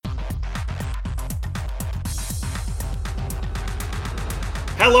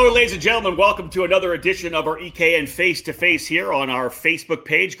Hello, ladies and gentlemen. Welcome to another edition of our EKN Face to Face here on our Facebook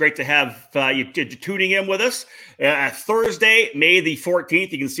page. Great to have you tuning in with us. Thursday, May the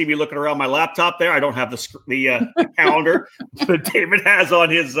 14th. You can see me looking around my laptop there. I don't have the calendar that David has on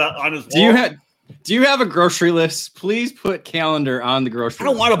his wall. Do you have a grocery list? Please put calendar on the grocery list. I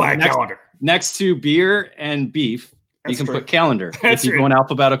don't want to buy a calendar. Next to beer and beef, you can put calendar if you go in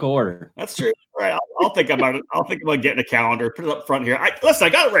alphabetical order. That's true. All right, I'll think about it. I'll think about getting a calendar. Put it up front here. Listen, I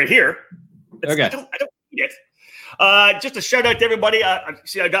got it right here. Okay. I don't need it. Just a shout out to everybody. I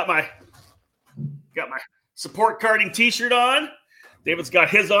got my support carding T-shirt on. David's got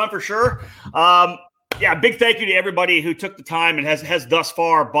his on for sure. Big thank you to everybody who took the time and has thus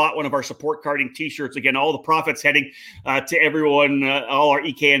far bought one of our support carding T-shirts. Again, all the profits heading to everyone, all our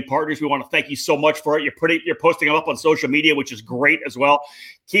EKN partners. We want to thank you so much for it. You're posting them up on social media, which is great as well.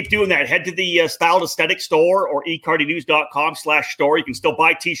 Keep doing that. Head to the Styled Aesthetic store or ecardingnews.com/store. You can still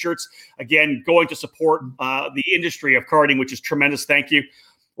buy T-shirts. Again, going to support the industry of carding, which is tremendous. Thank you.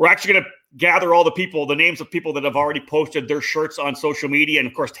 We're actually going to gather all the names of people that have already posted their shirts on social media, and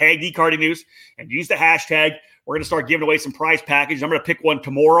of course, tag eCarding News and use the hashtag. We're going to start giving away some prize packages. I'm going to pick one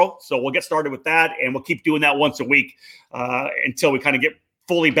tomorrow, so we'll get started with that, and we'll keep doing that once a week until we kind of get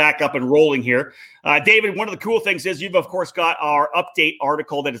fully back up and rolling here. David, one of the cool things is you've, of course, got our update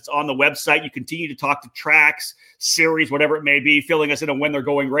article that it's on the website. You continue to talk to tracks, series, whatever it may be, filling us in on when they're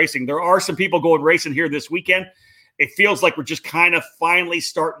going racing. There are some people going racing here this weekend. It feels like we're just kind of finally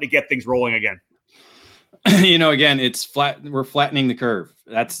starting to get things rolling again. Again, it's flat. We're flattening the curve.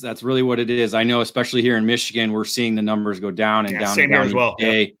 That's really what it is. I know, especially here in Michigan, we're seeing the numbers go down and down and down as well.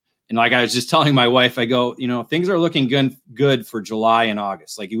 Yeah. And like I was just telling my wife, I go, things are looking good for July and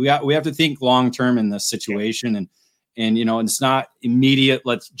August. Like we have to think long term in this situation, and it's not immediate.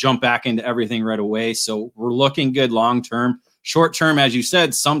 Let's jump back into everything right away. So we're looking good long term. Short term, as you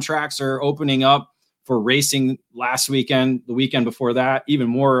said, some tracks are opening up for racing last weekend, the weekend before that, even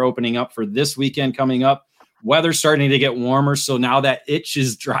more are opening up for this weekend coming up. Weather's starting to get warmer, so now that itch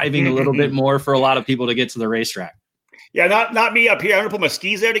is driving a little bit more for a lot of people to get to the racetrack. Yeah, not me up here. I'm gonna put my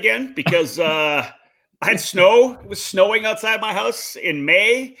skis out again because I had snow. It was snowing outside my house in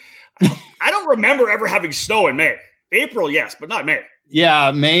May. I don't remember ever having snow in May. April, yes, but not May.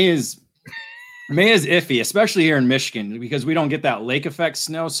 Yeah, May is iffy, especially here in Michigan, because we don't get that lake effect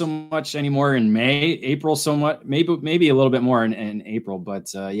snow so much anymore in May. April somewhat, maybe a little bit more in April,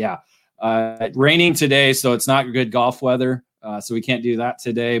 but raining today, so it's not good golf weather, so we can't do that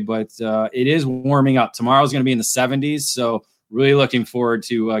today, but it is warming up. Tomorrow's going to be in the 70s, so really looking forward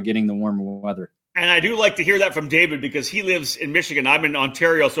to getting the warmer weather. And I do like to hear that from David because he lives in Michigan. I'm in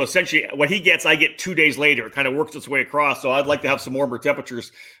Ontario. So essentially what he gets, I get 2 days later. It kind of works its way across. So I'd like to have some warmer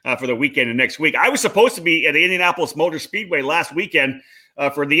temperatures for the weekend and next week. I was supposed to be at the Indianapolis Motor Speedway last weekend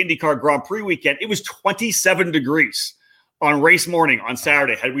for the IndyCar Grand Prix weekend. It was 27 degrees on race morning on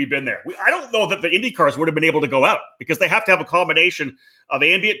Saturday had we been there. I don't know that the IndyCars would have been able to go out because they have to have a combination of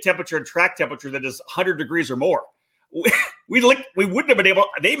ambient temperature and track temperature that is 100 degrees or more. We wouldn't have been able.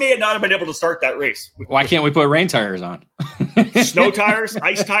 They may not have been able to start that race. Why can't we put rain tires on? Snow tires,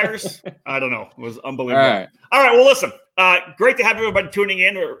 ice tires. I don't know. It was unbelievable. All right. Well, listen. Great to have everybody tuning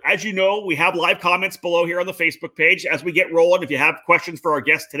in. As you know, we have live comments below here on the Facebook page. As we get rolling, if you have questions for our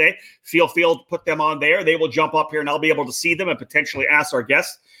guests today, feel free to put them on there. They will jump up here, and I'll be able to see them and potentially ask our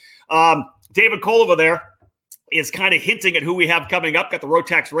guests. David Cole over there is kind of hinting at who we have coming up. Got the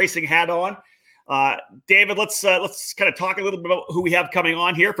Rotax Racing hat on. David, let's kind of talk a little bit about who we have coming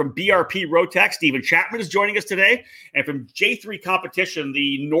on here. From BRP Rotax, Stephen Chapman is joining us today, and from J3 Competition,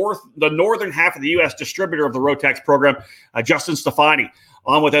 the northern half of the U.S. distributor of the Rotax program, Justin Stefani,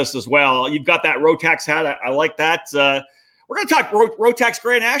 on with us as well. You've got that Rotax hat. I like that. We're going to talk Rotax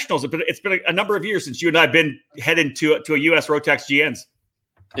Grand Nationals. It's been a number of years since you and I have been heading to a U.S. Rotax GNs.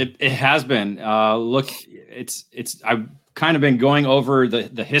 It has been. Look, I've kind of been going over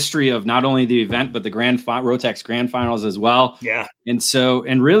the history of not only the event, but the Rotax Grand Finals as well. Yeah.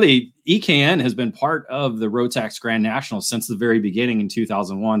 And really EKN has been part of the Rotax Grand Nationals since the very beginning in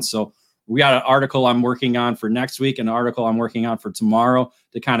 2001. So we got an article I'm working on for next week, an article I'm working on for tomorrow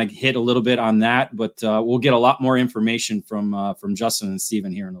to kind of hit a little bit on that. But we'll get a lot more information from Justin and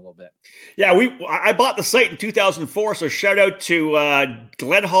Stephen here in a little bit. Yeah, I bought the site in 2004. So shout out to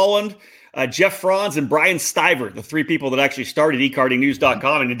Glenn Holland, Jeff Franz, and Brian Stiver, the three people that actually started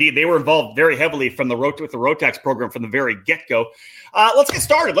ecardingnews.com. And indeed, they were involved very heavily with the Rotax program from the very get-go. Let's get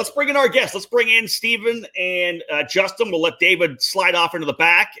started. Let's bring in our guests. Let's bring in Stephen and Justin. We'll let David slide off into the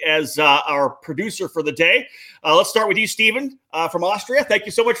back as our producer for the day. Let's start with you, Stephen, from Austria. Thank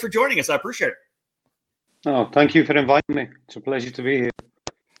you so much for joining us. I appreciate it. Oh, thank you for inviting me. It's a pleasure to be here.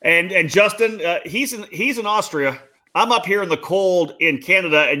 And Justin, he's in Austria. I'm up here in the cold in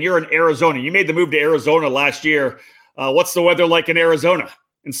Canada, and you're in Arizona. You made the move to Arizona last year. What's the weather like in Arizona?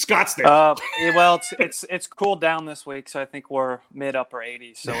 In Scottsdale? Well, it's cooled down this week, so I think we're mid upper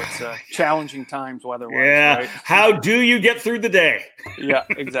 80s. So it's challenging times weather-wise. Yeah. Right? How do you get through the day? Yeah,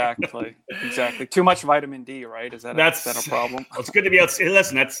 exactly. Too much vitamin D, right? Is that a problem? It's good to be outside.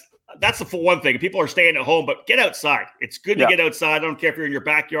 Listen, that's the one thing. People are staying at home, but get outside. It's good to get outside. I don't care if you're in your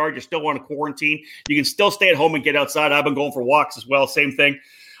backyard. You still want to quarantine. You can still stay at home and get outside. I've been going for walks as well. Same thing.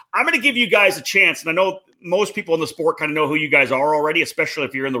 I'm going to give you guys a chance, and I know most people in the sport kind of know who you guys are already, especially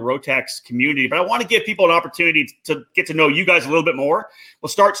if you're in the Rotax community. But I want to give people an opportunity to get to know you guys a little bit more. We'll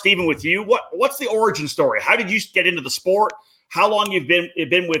start, Stephen, with you. What's the origin story? How did you get into the sport? How long you've been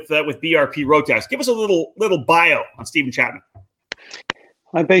with BRP Rotax? Give us a little bio on Stephen Chapman.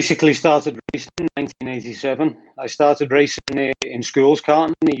 I basically started racing in 1987. I started racing in schools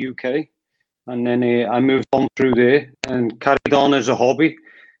karting in the UK, and then I moved on through there and carried on as a hobby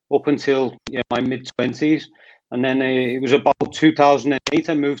up until my mid-20s. And then it was about 2008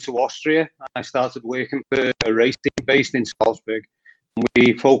 I moved to Austria, and I started working for a race team based in Salzburg.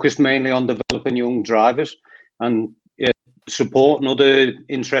 We focused mainly on developing young drivers and supporting other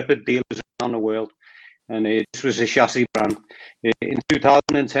intrepid dealers around the world. And this was a chassis brand. In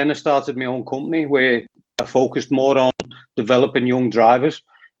 2010, I started my own company where I focused more on developing young drivers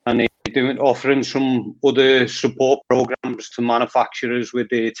and offering some other support programs to manufacturers with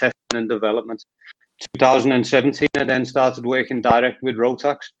the testing and development. 2017, I then started working direct with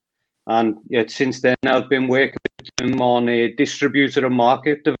Rotax. And since then, I've been working with them on a distributor and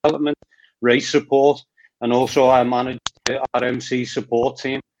market development, race support, and also I manage the RMC support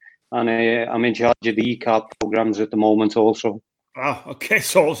team. And I'm in charge of the ECAR programs at the moment also. Wow. Okay.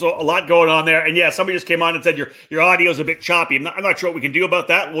 So a lot going on there. And somebody just came on and said your audio is a bit choppy. I'm not sure what we can do about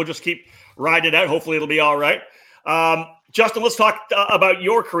that. We'll just keep riding it out. Hopefully it'll be all right. Justin, let's talk about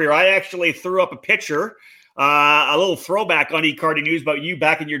your career. I actually threw up a picture, a little throwback on eKarting News about you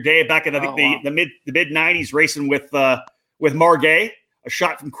back in your day, back in the mid 90s, racing with Margay. A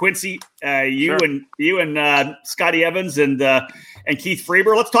shot from Quincy, you and Scotty Evans and Keith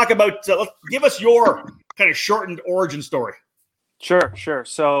Freeber. Let's talk about. Give us your kind of shortened origin story. Sure.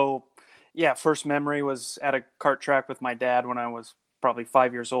 So, first memory was at a kart track with my dad when I was probably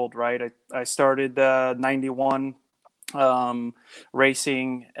 5 years old. Right, I started 91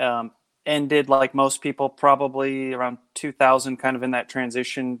 racing. Ended like most people probably around 2000, kind of in that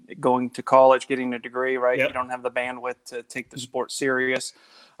transition, going to college, getting a degree, right? Yep. You don't have the bandwidth to take the sport serious.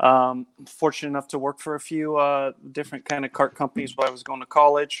 Fortunate enough to work for a few different kind of kart companies while I was going to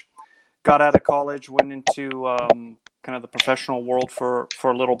college. Got out of college, went into kind of the professional world for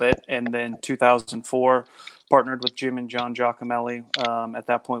a little bit. And then 2004, partnered with Jim and John Giacomelli. At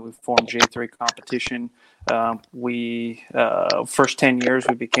that point, we formed J3 Competition. We first 10 years,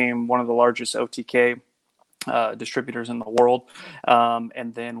 we became one of the largest OTK distributors in the world.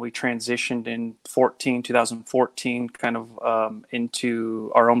 And then we transitioned in 2014, kind of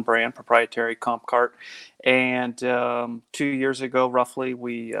into our own brand, proprietary CompKart. And 2 years ago, roughly,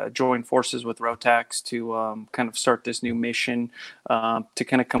 we joined forces with Rotax to kind of start this new mission to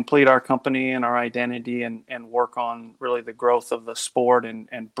kind of complete our company and our identity and work on really the growth of the sport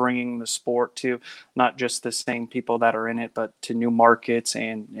and bringing the sport to not just the same people that are in it, but to new markets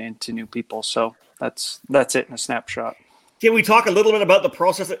and to new people. So that's it in a snapshot. Can we talk a little bit about the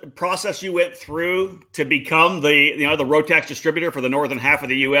process you went through to become the Rotax distributor for the northern half of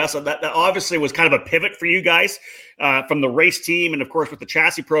the U.S.? That obviously was kind of a pivot for you guys from the race team and, of course, with the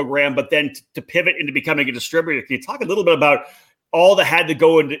chassis program, but then to pivot into becoming a distributor. Can you talk a little bit about all that had to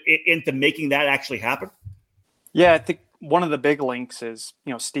go into making that actually happen? Yeah, I think one of the big links is,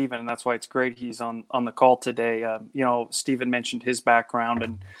 Stephen, and that's why it's great he's on the call today. Stephen mentioned his background,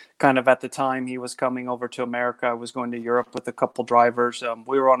 and kind of at the time he was coming over to America, I was going to Europe with a couple drivers.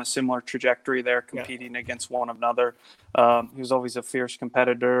 We were on a similar trajectory there, competing against one another. He was always a fierce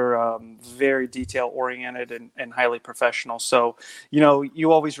competitor, very detail-oriented and highly professional. So,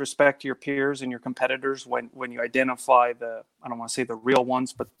 you always respect your peers and your competitors when you identify I don't want to say the real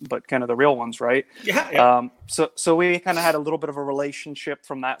ones, but kind of the real ones, right? Yeah. So we kind of had a little bit of a relationship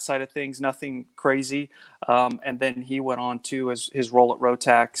from that side of things, nothing crazy. And then he went on to his role at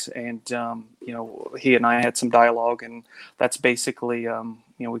Rotax, and he and I had some dialogue, and that's basically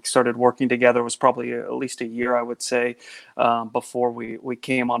we started working together. It was probably at least a year, I would say, before we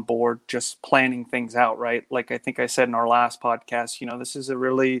came on board, just planning things out, right? Like I think I said in our last podcast, this is a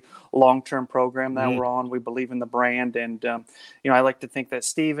really long-term program that we're on. We believe in the brand, and I like to think that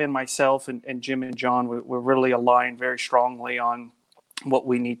Steven, myself, and Jim and John, we're really aligned very strongly on what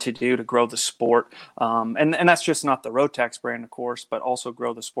we need to do to grow the sport. And that's just not the Rotax brand, of course, but also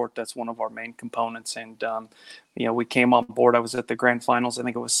grow the sport. That's one of our main components. And, we came on board. I was at the grand finals. I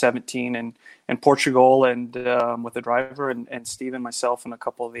think it was 17 in Portugal, and with the driver and Steve and myself and a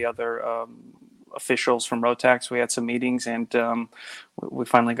couple of the other officials from Rotax. We had some meetings, and we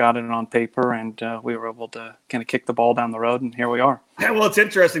finally got it on paper, and we were able to kind of kick the ball down the road, and here we are. Yeah, well, it's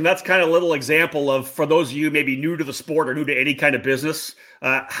interesting. That's kind of a little example of, for those of you maybe new to the sport or new to any kind of business,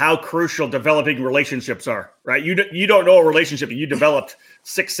 how crucial developing relationships are, right? You don't know a relationship that you developed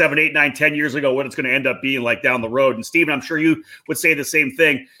 6, 7, 8, 9, 10 years ago, what it's going to end up being like down the road. And Stephen, I'm sure you would say the same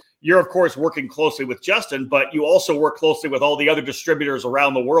thing. You're, of course, working closely with Justin, but you also work closely with all the other distributors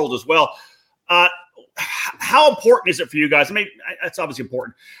around the world as well. How important is it for you guys? I mean, it's obviously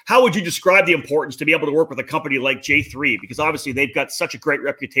important. How would you describe the importance to be able to work with a company like J3? Because obviously they've got such a great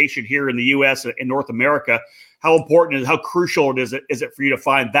reputation here in the U.S. and North America. How important and how crucial is it for you to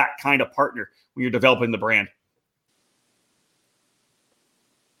find that kind of partner when you're developing the brand?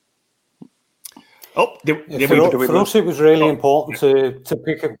 Oh, for us, it was really important to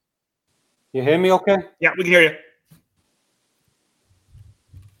pick a. You hear me okay? Yeah, we can hear you.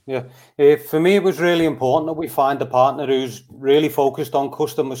 Yeah, for me, it was really important that we find a partner who's really focused on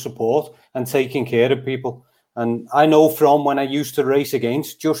customer support and taking care of people. And I know from when I used to race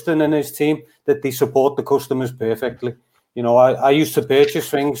against Justin and his team that they support the customers perfectly. I used to purchase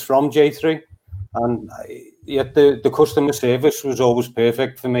things from J3, and yet the customer service was always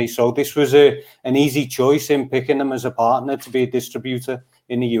perfect for me. So this was an easy choice in picking them as a partner to be a distributor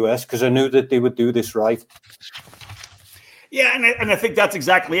in the US, because I knew that they would do this right. Yeah, and I think that's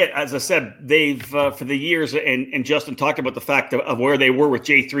exactly it. As I said, they've for the years, and Justin talked about the fact of where they were with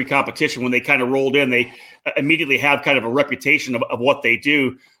J3 competition when they kind of rolled in. They immediately have kind of a reputation of what they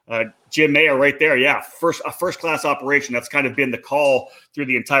do. Jim Mayer right there, yeah, a first-class operation. That's kind of been the call through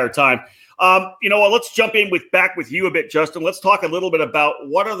the entire time. Let's jump in back with you a bit, Justin. Let's talk a little bit about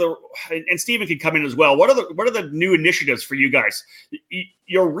what are and Stephen can come in as well. What are the new initiatives for you guys?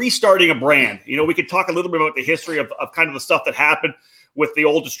 You're restarting a brand. We could talk a little bit about the history of kind of the stuff that happened with the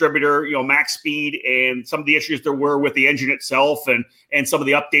old distributor, Max Speed, and some of the issues there were with the engine itself, and some of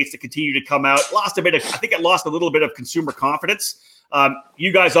the updates that continue to come out. I think it lost a little bit of consumer confidence.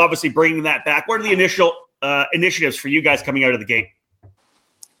 You guys obviously bringing that back. What are the initial initiatives for you guys coming out of the gate?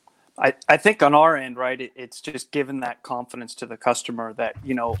 I think on our end, right, it's just given that confidence to the customer that,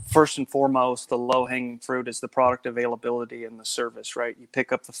 first and foremost, the low-hanging fruit is the product availability and the service, right? You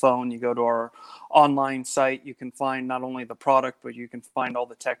pick up the phone, you go to our online site, you can find not only the product, but you can find all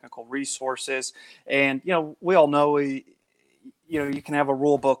the technical resources. And, we all know you can have a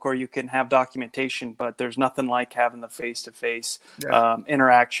rule book or you can have documentation, but there's nothing like having the face-to-face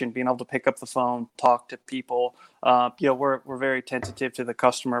interaction, being able to pick up the phone, talk to people. We're very tentative to the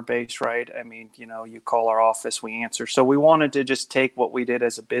customer base, right? I mean, you call our office, we answer. So we wanted to just take what we did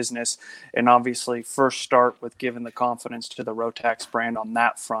as a business and obviously first start with giving the confidence to the Rotax brand on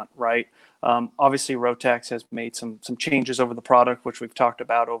that front, right? Obviously, Rotax has made some changes over the product, which we've talked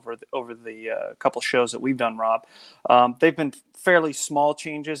about over the couple shows that we've done, Rob. They've been fairly small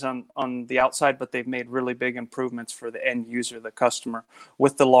changes on the outside, but they've made really big improvements for the end user, the customer,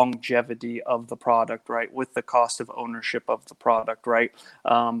 with the longevity of the product, right? With the cost of ownership of the product, right?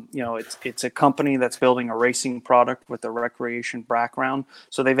 It's a company that's building a racing product with a recreation background,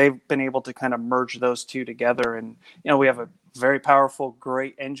 so they've been able to kind of merge those two together, and we have a very powerful,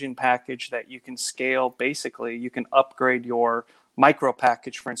 great engine package that you can scale. Basically, you can upgrade your micro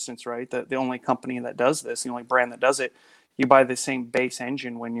package, for instance, right? The only company that does this, the only brand that does it, you buy the same base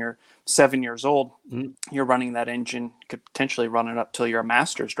engine when you're 7 years old. Mm-hmm. You're running that engine, could potentially run it up till you're a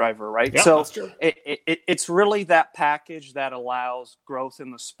master's driver, right? Yeah, so that's true. It's really that package that allows growth in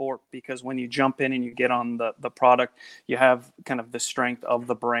the sport, because when you jump in and you get on the product, you have kind of the strength of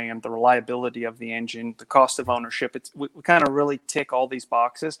the brand, the reliability of the engine, the cost of ownership. We kind of really tick all these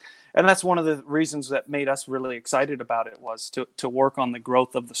boxes. And that's one of the reasons that made us really excited about it, was to work on the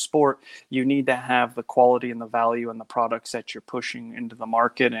growth of the sport. You need to have the quality and the value and the products that you're pushing into the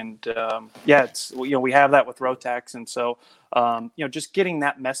market. And we have that with Rotax. And so, just getting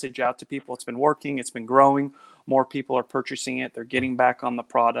that message out to people, it's been working, it's been growing. More people are purchasing it. They're getting back on the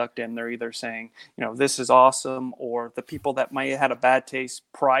product, and they're either saying, this is awesome, or the people that might have had a bad taste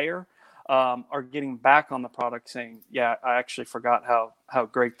prior are getting back on the product saying, yeah, I actually forgot how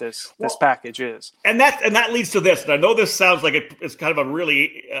great this package is. And that leads to this. And I know this sounds like it's kind of a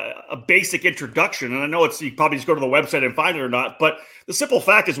really a basic introduction. And I know you probably just go to the website and find it or not. But the simple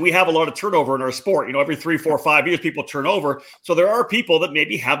fact is we have a lot of turnover in our sport. Every 3, 4, 5 years, people turn over. So there are people that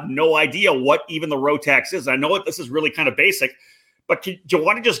maybe have no idea what even the Rotax is. I know this is really kind of basic. but do you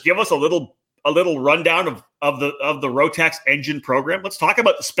want to just give us a little rundown of the Rotax engine program? Let's talk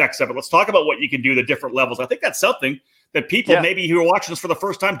about the specs of it. Let's talk about what you can do, the different levels. I think that's something that people maybe who are watching this for the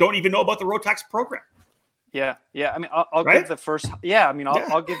first time don't even know about the Rotax program. Yeah. I mean, I'll give the first. Yeah, I mean,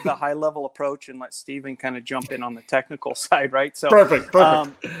 I'll give the high level approach and let Steven kind of jump in on the technical side, right? So perfect.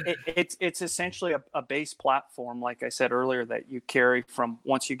 It's essentially a base platform, like I said earlier, that you carry from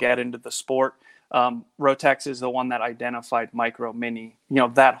once you get into the sport. Rotax is the one that identified micro, mini,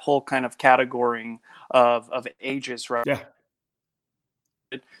 that whole kind of categorying of ages, right? Yeah.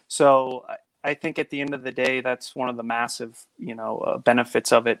 So I think at the end of the day, that's one of the massive,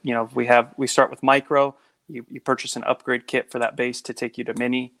 benefits of it. We start with micro. You purchase an upgrade kit for that base to take you to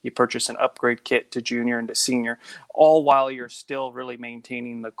mini. You purchase an upgrade kit to junior and to senior, all while you're still really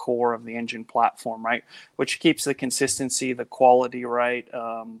maintaining the core of the engine platform, right? Which keeps the consistency, the quality, right?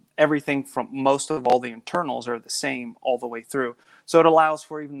 Everything from most of all the internals are the same all the way through. So it allows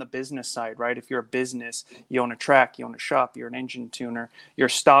for even the business side, right? If you're a business, you own a track, you own a shop, you're an engine tuner, your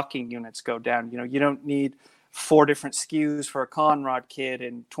stocking units go down. You don't need 4 different SKUs for a Conrod kit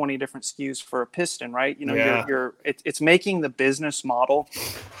and 20 different SKUs for a piston, right? It's making the business model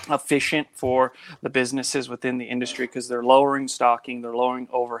efficient for the businesses within the industry because they're lowering stocking, they're lowering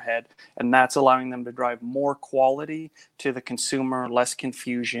overhead, and that's allowing them to drive more quality to the consumer, less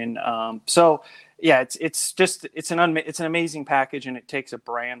confusion. It's an amazing package, and it takes a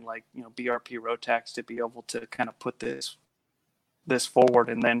brand like BRP Rotax to be able to kind of put this forward.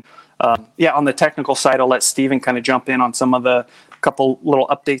 And then on the technical side, I'll let Steven kind of jump in on some of the couple little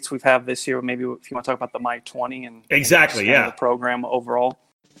updates we've had this year. Maybe if you want to talk about the My20 and the program overall.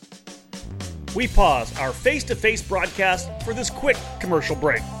 We pause our face-to-face broadcast for this quick commercial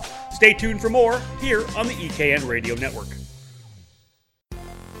break. Stay tuned for more here on the EKN Radio Network.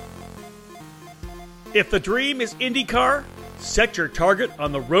 If the dream is IndyCar, set your target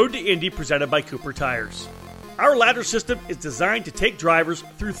on the Road to Indy presented by Cooper Tires. Our ladder system is designed to take drivers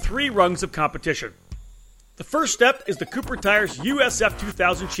through 3 rungs of competition. The first step is the Cooper Tires USF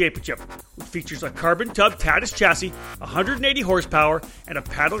 2000 Championship, which features a carbon tub Tatis chassis, 180 horsepower, and a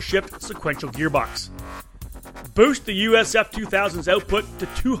paddle-shift sequential gearbox. Boost the USF 2000's output to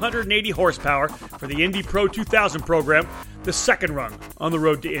 280 horsepower for the Indy Pro 2000 program, the second rung on the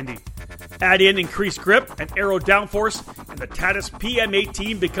Road to Indy. Add in increased grip and aero downforce, and the Tatis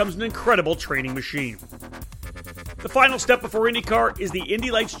PM18 becomes an incredible training machine. The final step before IndyCar is the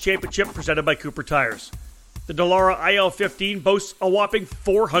Indy Lights Championship presented by Cooper Tires. The Dallara IL-15 boasts a whopping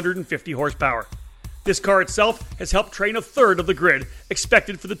 450 horsepower. This car itself has helped train a third of the grid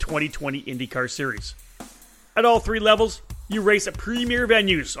expected for the 2020 IndyCar Series. At all 3 levels, you race at premier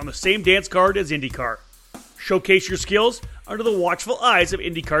venues on the same dance card as IndyCar. Showcase your skills under the watchful eyes of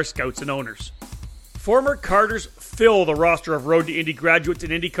IndyCar scouts and owners. Former Carters fill the roster of Road to Indy graduates in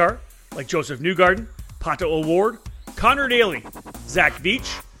IndyCar, like Joseph Newgarden, Pato O'Ward, Connor Daly, Zach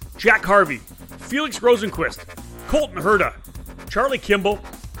Veach, Jack Harvey, Felix Rosenquist, Colton Herta, Charlie Kimball,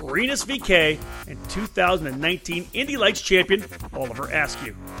 Rinus VK, and 2019 Indy Lights champion Oliver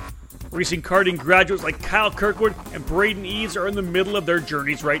Askew. Racing karting graduates like Kyle Kirkwood and Braden Eves are in the middle of their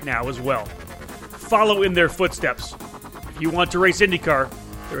journeys right now as well. Follow in their footsteps. If you want to race IndyCar,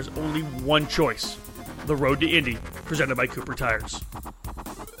 there is only one choice: the Road to Indy, presented by Cooper Tires.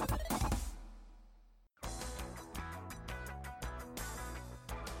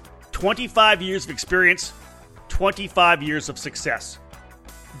 25 years of experience, 25 years of success.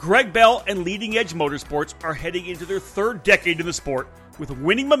 Greg Bell and Leading Edge Motorsports are heading into their 3rd decade in the sport with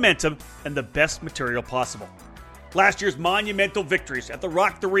winning momentum and the best material possible. Last year's monumental victories at the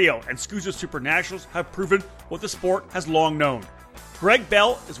Rock the Rio and SCUSA Super Nationals have proven what the sport has long known. Greg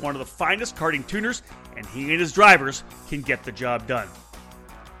Bell is one of the finest karting tuners, and he and his drivers can get the job done.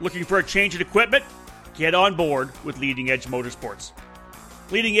 Looking for a change in equipment? Get on board with Leading Edge Motorsports.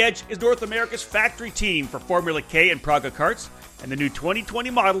 Leading Edge is North America's factory team for Formula K and Praga karts, and the new 2020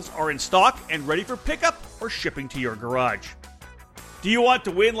 models are in stock and ready for pickup or shipping to your garage. Do you want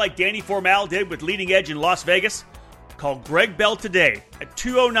to win like Danny Formal did with Leading Edge in Las Vegas? Call Greg Bell today at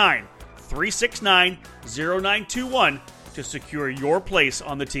 209-369-0921 to secure your place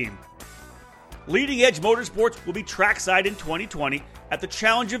on the team. Leading Edge Motorsports will be trackside in 2020 at the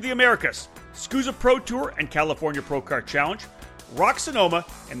Challenge of the Americas, SCUSA Pro Tour and California Pro Kart Challenge, Rock Sonoma,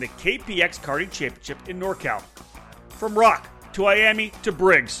 and the KPX Karting Championship in NorCal. From Rock to Miami to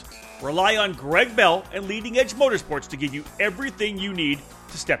Briggs, rely on Greg Bell and Leading Edge Motorsports to give you everything you need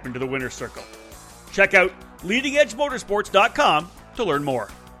to step into the winner's circle. Check out leadingedgemotorsports.com to learn more.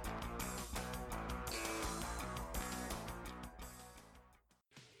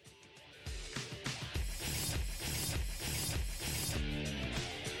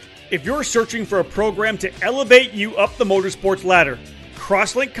 If you're searching for a program to elevate you up the motorsports ladder,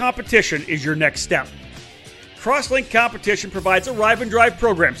 Crosslink Competition is your next step. Crosslink Competition provides arrive and drive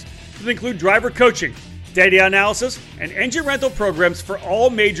programs that include driver coaching, data analysis, and engine rental programs for all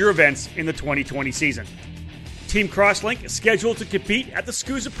major events in the 2020 season. Team Crosslink is scheduled to compete at the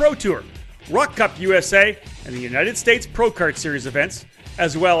SCUSA Pro Tour, Rock Cup USA, and the United States Pro Kart Series events,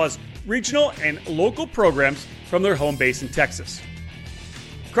 as well as regional and local programs from their home base in Texas.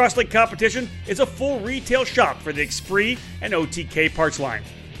 Crosslink Competition is a full retail shop for the Xpree and OTK parts line.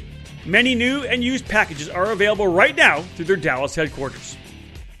 Many new and used packages are available right now through their Dallas headquarters.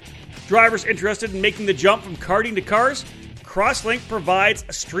 Drivers interested in making the jump from karting to cars, Crosslink provides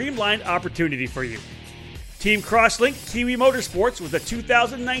a streamlined opportunity for you. Team Crosslink Kiwi Motorsports was the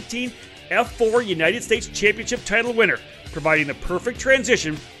 2019 F4 United States Championship title winner, providing the perfect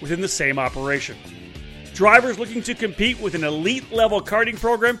transition within the same operation. Drivers looking to compete with an elite-level karting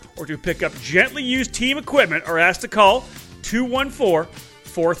program or to pick up gently used team equipment are asked to call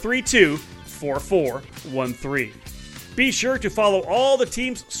 214-432-4413. Be sure to follow all the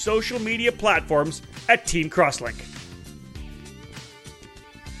team's social media platforms at Team Crosslink.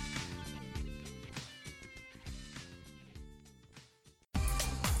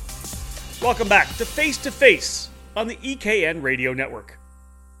 Welcome back to Face to Face on the EKN Radio Network.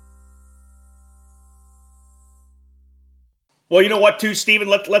 Well, you know what, too, Stephen?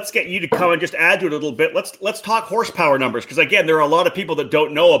 Let's get you to come and just add to it a little bit. Let's talk horsepower numbers, because again, there are a lot of people that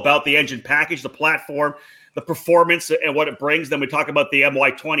don't know about the engine package, the platform, the performance, and what it brings. Then we talk about the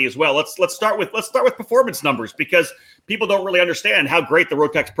MY20 as well. Let's start with performance numbers, because people don't really understand how great the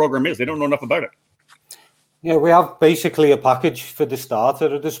Rotax program is. They don't know enough about it. Yeah, we have basically a package for the starter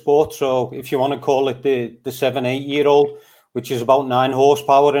of the sport. So if you want to call it the 7-8-year-old, which is about 9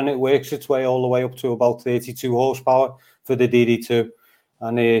 horsepower, and it works its way all the way up to about 32 horsepower for the DD2.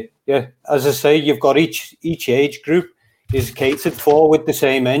 And as I say, you've got each age group is catered for with the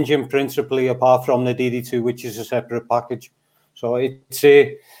same engine, principally, apart from the DD2, which is a separate package. So it's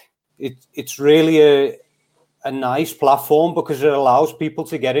really a nice platform, because it allows people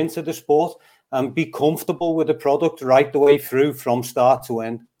to get into the sport and be comfortable with the product right the way through from start to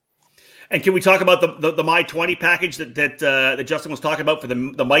end. And can we talk about the My20 package that Justin was talking about for the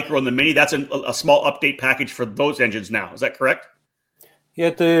Micro and the Mini? That's a small update package for those engines now. Is that correct?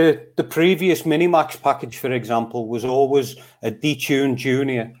 Yeah, the previous Minimax package, for example, was always a detuned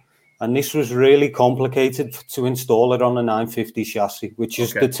Junior. And this was really complicated to install it on a 950 chassis, which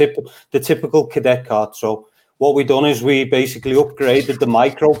is the typical cadet cart. So what we've done is we basically upgraded the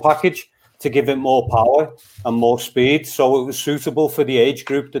Micro package to give it more power and more speed, so it was suitable for the age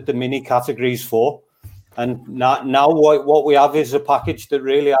group that the Mini category is for. And now what we have is a package that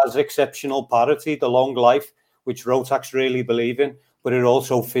really has exceptional parity, the long life, which Rotax really believe in, but it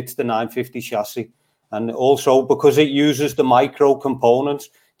also fits the 950 chassis. And also, because it uses the Micro components,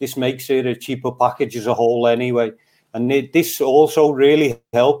 this makes it a cheaper package as a whole anyway. And this also really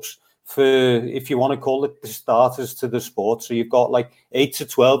helps for, if you want to call it, the starters to the sport. So you've got like 8 to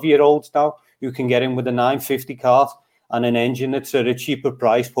 12-year-olds now who can get in with a 950 kart and an engine that's at a cheaper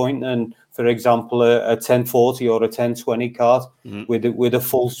price point than, for example, a 1040 or a 1020 kart with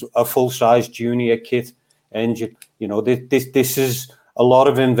a full-size Junior kit engine. You know, this is a lot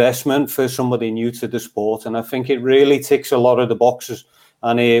of investment for somebody new to the sport, and I think it really ticks a lot of the boxes.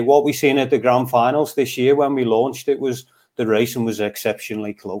 And what we've seen at the grand finals this year when we launched it was the racing was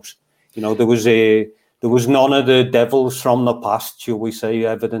exceptionally close. You know, there was none of the devils from the past, shall we say,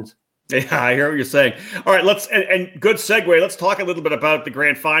 evident. Yeah, I hear what you're saying. All right, and good segue. Let's talk a little bit about the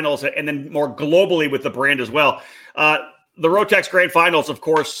grand finals, and then more globally with the brand as well. The Rotax Grand Finals, of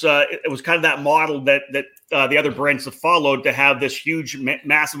course, it was kind of that model that the other brands have followed, to have this huge,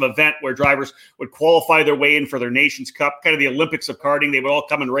 massive event where drivers would qualify their way in for their Nations Cup, kind of the Olympics of karting. They would all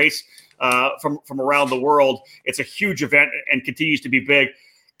come and race from around the world. It's a huge event and continues to be big.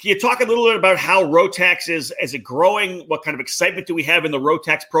 Can you talk a little bit about how Rotax is it growing? What kind of excitement do we have in the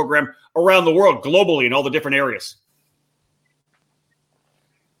Rotax program around the world, globally, in all the different areas?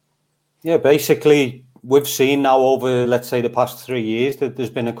 Yeah, basically, we've seen now over, let's say, the past 3 years that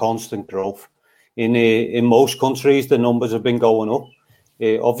there's been a constant growth. In most countries, the numbers have been going up.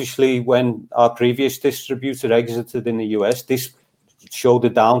 Obviously, when our previous distributor exited in the US, this showed a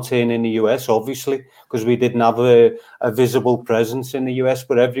downturn in the US, obviously, because we didn't have a visible presence in the US,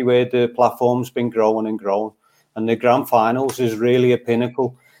 but everywhere the platform's been growing and growing. And the grand finals is really a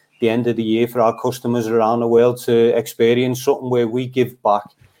pinnacle, the end of the year, for our customers around the world to experience something where we give back.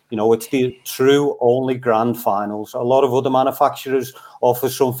 You know, it's the true only grand finals. A lot of other manufacturers offer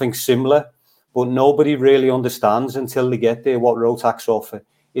something similar, but nobody really understands until they get there what Rotax offer.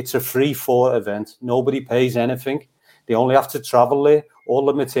 It's a free for event. Nobody pays anything. They only have to travel there. All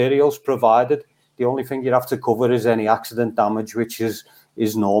the materials provided. The only thing you have to cover is any accident damage, which is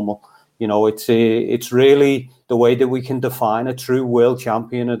normal. You know, it's really the way that we can define a true world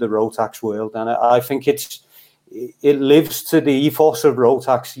champion of the Rotax world. And I think it lives to the ethos of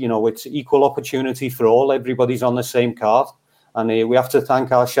Rotax. You know, it's equal opportunity for all. Everybody's on the same card. And we have to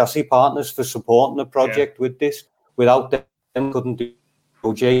thank our chassis partners for supporting the project with this. Without them, couldn't do.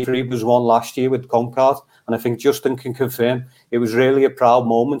 J3 was one last year with Comcard. And I think Justin can confirm it was really a proud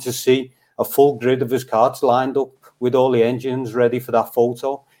moment to see a full grid of his cards lined up with all the engines ready for that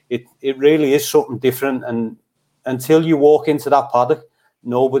photo. It really is something different. And until you walk into that paddock,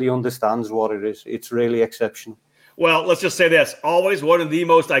 nobody understands what it is. It's really exceptional. Well, let's just say this. Always one of the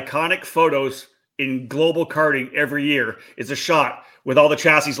most iconic photos in global karting every year is a shot with all the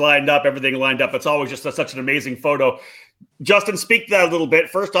chassis lined up, everything lined up. It's always just such an amazing photo. Justin, speak to that a little bit.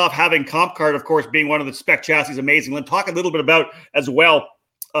 First off, having Compcard, of course, being one of the spec chassis, amazing. Let's talk a little bit about as well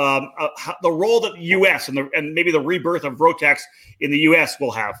the role that the U.S. and maybe the rebirth of Rotax in the U.S.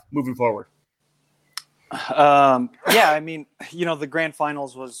 will have moving forward. Yeah, I mean, you know, the grand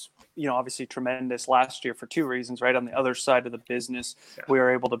finals was, you know, obviously tremendous last year for two reasons, right? On the other side of the business, we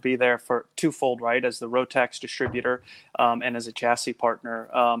were able to be there for twofold, right? As the Rotax distributor and as a chassis partner.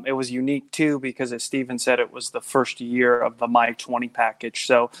 It was unique too, because as Steven said, it was the first year of the My 20 package.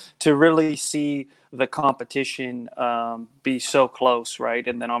 So to really see the competition be so close, right?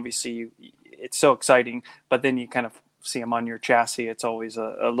 And then obviously it's so exciting, but then you kind of see them on your chassis. It's always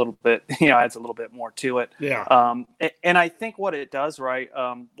a little bit, you know, adds a little bit more to it. Yeah. And I think what it does, right,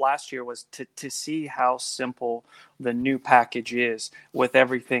 last year was to see how simple the new package is, with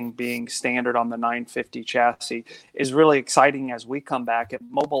everything being standard on the 950 chassis, is really exciting as we come back. It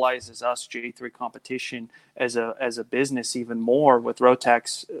mobilizes us, J3 Competition, as a business even more with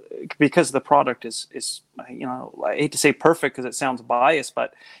Rotax, because the product is, you know, I hate to say perfect because it sounds biased,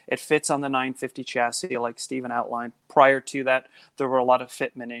 but it fits on the 950 chassis like Steven outlined. Prior to that, there were a lot of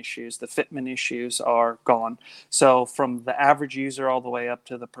fitment issues. The fitment issues are gone. So from the average user all the way up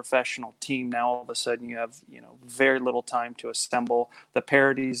to the professional team, now all of a sudden you have, you know, very little time to assemble. The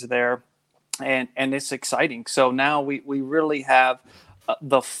parity's there, and it's exciting. So now we really have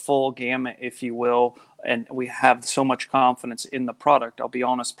the full gamut, if you will, and we have so much confidence in the product. I'll be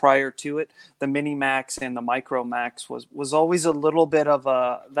honest, prior to it, the Mini Max and the Micro Max was always a little bit of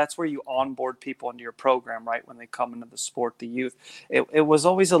that's where you onboard people into your program, right? When they come into the sport, the youth, it was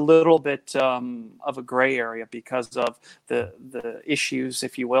always a little bit of a gray area because of the issues,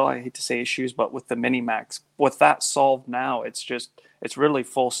 if you will. I hate to say issues, but with the Mini Max, with that solved now, it's really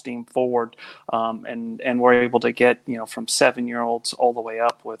full steam forward, and we're able to get, you know, from 7-year-olds all the way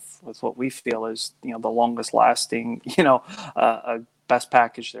up with what we feel is, you know, the longest lasting, you know, best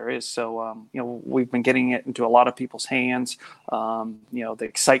package there is. So, you know, we've been getting it into a lot of people's hands. You know, the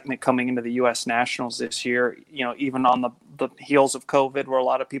excitement coming into the U.S. Nationals this year, you know, even on the heels of COVID, where a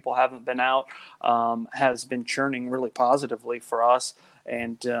lot of people haven't been out, has been churning really positively for us.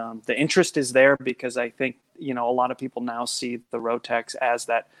 And the interest is there because I think, you know, a lot of people now see the Rotax as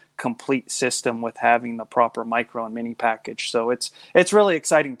that complete system with having the proper micro and mini package. So it's really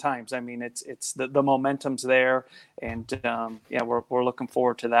exciting times. I mean, it's the momentum's there, and yeah, we're looking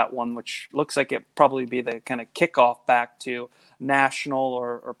forward to that one, which looks like it probably be the kind of kickoff back to national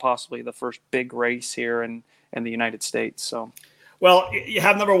or possibly the first big race here in the United States. So, well, you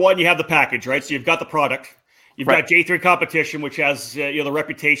have number one, you have the package, right? So you've got the product. You've got J3 Competition, which has you know, the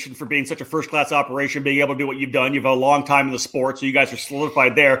reputation for being such a first-class operation, being able to do what you've done. You've had a long time in the sport, so you guys are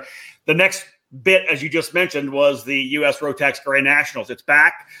solidified there. The next bit, as you just mentioned, was the U.S. Rotax Grand Nationals. It's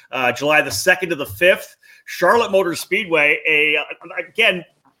back July the 2nd to the 5th. Charlotte Motor Speedway. Again,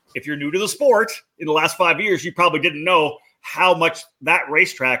 if you're new to the sport, in the last 5 years, you probably didn't know how much that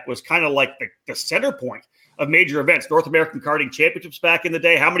racetrack was kind of like the center point of major events. North American Karting Championships back in the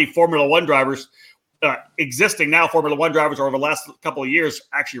day. How many Formula One drivers existing now Formula One drivers over the last couple of years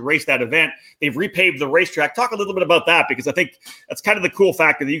actually raced that event? They've repaved the racetrack. Talk a little bit about that, because I think that's kind of the cool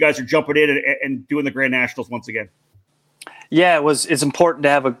factor that you guys are jumping in and doing the Grand Nationals once again. Yeah, it's important to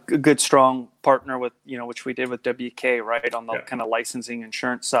have a good, strong partner with, you know, which we did with WK, right, on the kind of licensing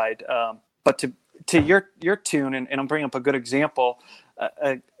insurance side. But to your tune, and I'm bringing up a good example,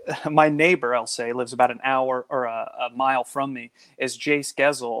 my neighbor, I'll say, lives about an hour or a mile from me, is Jace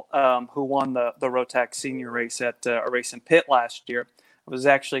Gesell, who won the Rotax senior race at a race in Pitt last year.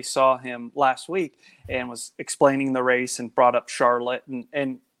 I saw him last week and was explaining the race and brought up Charlotte.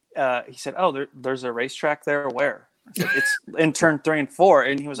 And he said, oh, there's a racetrack there? Where? I said, it's in turn 3 and 4.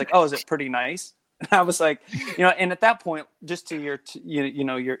 And he was like, oh, is it pretty nice? And I was like, and at that point, just to your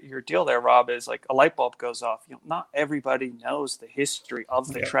deal there, Rob, is like a light bulb goes off. Not everybody knows the history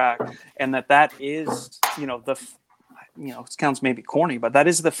of the track, and that is, it sounds maybe corny, but that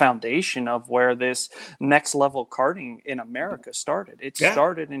is the foundation of where this next level karting in America started. It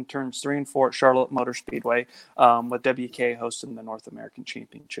started in turns 3 and 4 at Charlotte Motor Speedway, with WK hosting the North American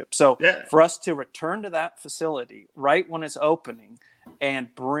Championship. So for us to return to that facility right when it's opening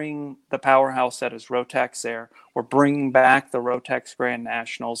and bring the powerhouse that is Rotax there, we're bringing back the Rotax Grand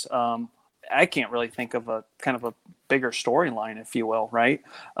Nationals. I can't really think of a kind of a bigger storyline, if you will, right?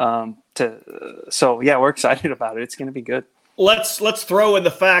 We're excited about it. It's going to be good. Let's throw in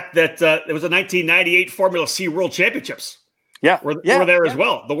the fact that it was the 1998 Formula C World Championships. We're there as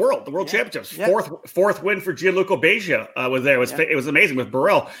well. The World Championships. Fourth win for Gianluca Beja was there. It was amazing with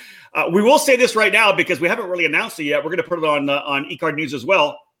Burrell. We will say this right now because we haven't really announced it yet. We're going to put it on eCard News as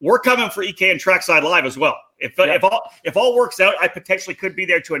well. We're coming for EK and Trackside Live as well. If all works out, I potentially could be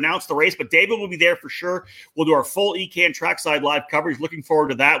there to announce the race, but David will be there for sure. We'll do our full EK and Trackside Live coverage. Looking forward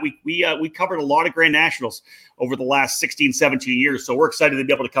to that. We covered a lot of Grand Nationals over the last 16, 17 years, so we're excited to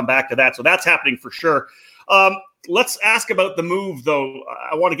be able to come back to that. So that's happening for sure. Let's ask about the move, though.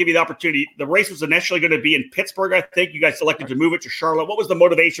 I want to give you the opportunity. The race was initially going to be in Pittsburgh, I think. You guys selected to move it to Charlotte. What was the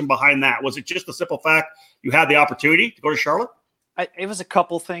motivation behind that? Was it just the simple fact you had the opportunity to go to Charlotte? It was a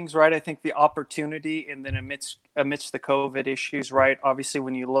couple things, right? I think the opportunity, and then amidst the COVID issues, right? Obviously,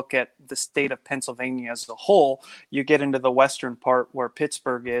 when you look at the state of Pennsylvania as a whole, you get into the western part where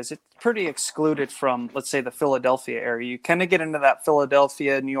Pittsburgh is. It's pretty excluded from, let's say, the Philadelphia area. You kind of get into that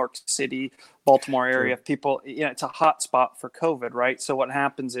Philadelphia, New York City, Baltimore area. People, it's a hot spot for COVID, right? So what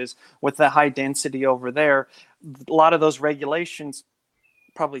happens is with the high density over there, a lot of those regulations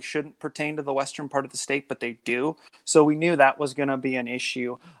probably shouldn't pertain to the western part of the state, but they do. So we knew that was going to be an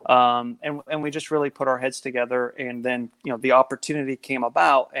issue. And we just really put our heads together. And then, the opportunity came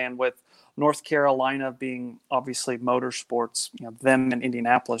about. And with North Carolina being obviously motorsports, them in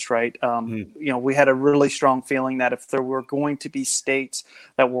Indianapolis, right? We had a really strong feeling that if there were going to be states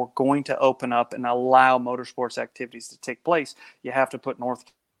that were going to open up and allow motorsports activities to take place, you have to put North.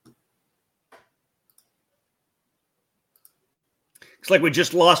 Looks like we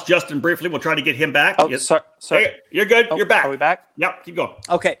just lost Justin briefly. We'll try to get him back. Oh, yes. Sorry. Hey, you're good. You're back. Are we back? Yep. Keep going.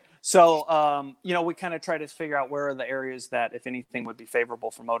 Okay. So, we kind of try to figure out where are the areas that, if anything, would be favorable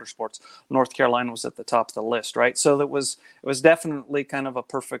for motorsports. North Carolina was at the top of the list, right? So it was definitely kind of a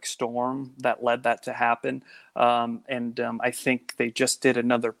perfect storm that led that to happen. I think they just did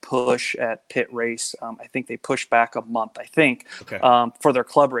another push at pit race. I think they pushed back a month, for their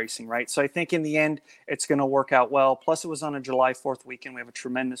club racing, right? So I think in the end, it's going to work out well. Plus, it was on a July 4th weekend. We have a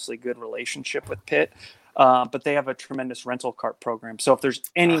tremendously good relationship with Pitt. But they have a tremendous rental cart program. So if there's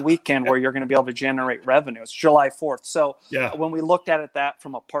any weekend where you're going to be able to generate revenue, it's July 4th. So when we looked at it that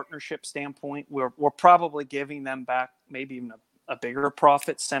from a partnership standpoint, we're probably giving them back maybe even a bigger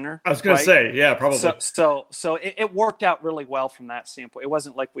profit center. I was going to say, probably. So it worked out really well from that standpoint. It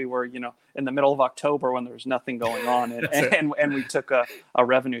wasn't like we were, in the middle of October when there was nothing going on and we took a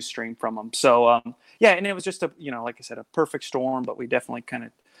revenue stream from them. So, and it was just like I said, a perfect storm, but we definitely kind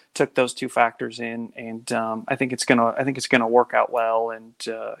of took those two factors in, and I think it's gonna work out well, and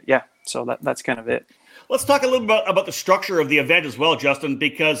so that's kind of it. Let's talk a little bit about the structure of the event as well, Justin,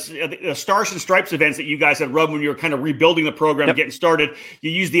 because the Stars and Stripes events that you guys had run when you were kind of rebuilding the program, getting started, you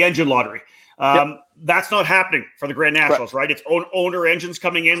used the engine lottery. That's not happening for the Grand Nationals, right? It's owner engines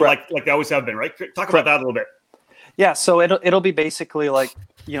coming in like they always have been, right? Talk about that a little bit. Yeah, so it'll be basically like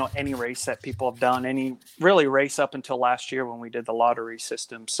any race that people have done, any really race up until last year when we did the lottery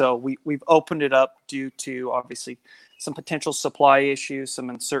system. So we've opened it up due to obviously some potential supply issues, some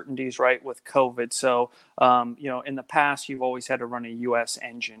uncertainties, right, with COVID. So, in the past, you've always had to run a U.S.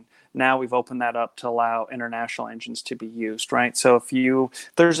 engine. Now we've opened that up to allow international engines to be used, right? So if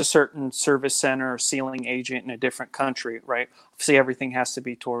there's a certain service center or sealing agent in a different country, right, obviously everything has to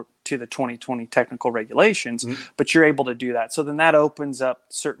be to the 2020 technical regulations, but you're able to do that. So then that opens up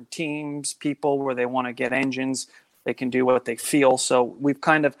certain teams, people where they want to get engines. They can do what they feel. So we've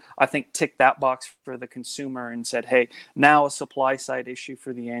kind of, I think, ticked that box for the consumer and said, hey, now a supply side issue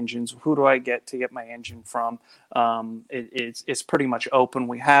for the engines. Who do I get to get my engine from? It's pretty much open.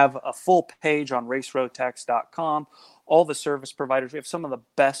 We have a full page on racerotax.com. all the service providers. We have some of the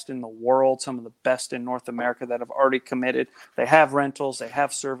best in the world, some of the best in North America that have already committed. They have rentals, they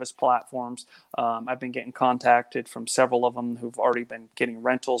have service platforms. I've been getting contacted from several of them who've already been getting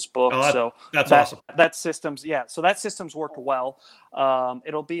rentals booked. That's awesome. That system's worked well.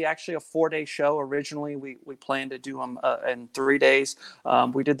 It'll be actually a 4-day show. Originally, we planned to do them in 3 days.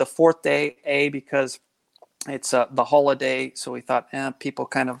 We did the 4th day, because it's the holiday, so we thought people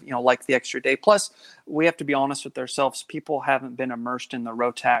kind of like the extra day. Plus, we have to be honest with ourselves. People haven't been immersed in the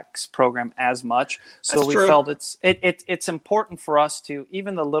Rotax program as much, so That's we true. felt it's important for us to,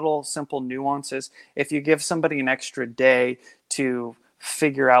 even the little simple nuances. If you give somebody an extra day to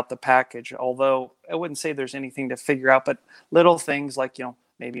figure out the package, although I wouldn't say there's anything to figure out, but little things like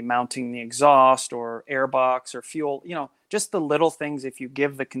maybe mounting the exhaust or airbox or fuel, just the little things. If you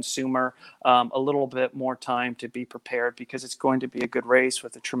give the consumer a little bit more time to be prepared, because it's going to be a good race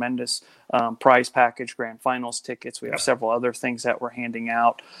with a tremendous prize package, grand finals tickets. We have several other things that we're handing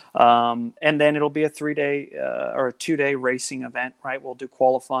out. And then it'll be a 3-day or a 2-day racing event, right? We'll do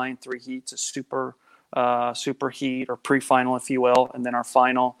qualifying, 3 heats, a super heat or pre-final, if you will, and then our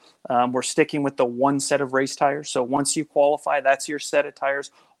final. We're sticking with the 1 set of race tires. So once you qualify, that's your set of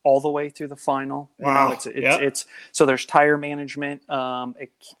tires all the way through the final. Wow. It's so there's tire management.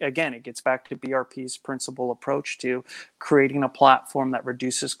 It gets back to BRP's principal approach to creating a platform that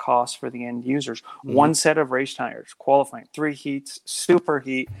reduces costs for the end users. Mm-hmm. 1 set of race tires, qualifying, 3 heats, super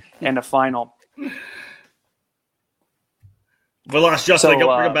heat, and a final. We lost Justin. Bring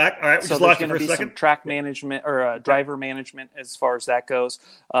him back. All right, we just lost him for a second. Some track management or driver management as far as that goes,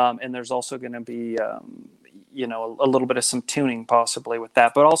 and there's also going to be a little bit of some tuning possibly with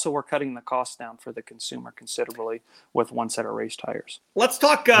that. But also, we're cutting the cost down for the consumer considerably with 1 set of race tires. Let's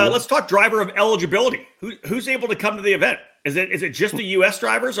talk. Let's talk driver of eligibility. Who's able to come to the event? Is it just the U.S.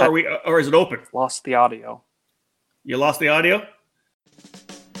 drivers, or is it open? Lost the audio. You lost the audio?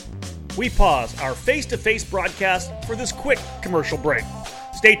 We pause our face-to-face broadcast for this quick commercial break.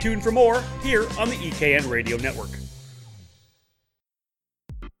 Stay tuned for more here on the EKN Radio Network.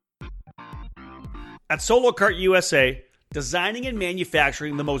 At Solo Kart USA, designing and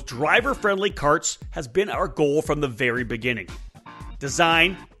manufacturing the most driver-friendly karts has been our goal from the very beginning.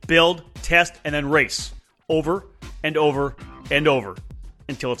 Design, build, test, and then race. Over and over and over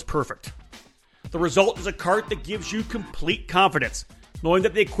until it's perfect. The result is a kart that gives you complete confidence, knowing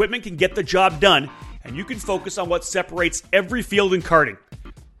that the equipment can get the job done, and you can focus on what separates every field in karting: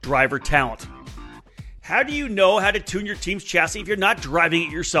 driver talent. How do you know how to tune your team's chassis if you're not driving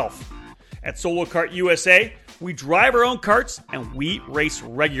it yourself? At Solo Kart USA, we drive our own karts and we race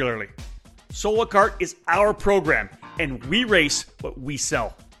regularly. Solo Kart is our program, and we race what we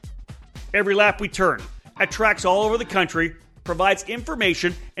sell. Every lap we turn, at tracks all over the country, provides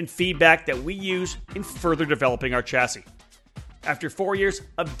information and feedback that we use in further developing our chassis. After 4 years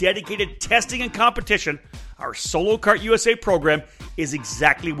of dedicated testing and competition, our Solo Kart USA program is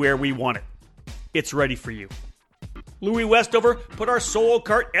exactly where we want it. It's ready for you. Louis Westover put our Solo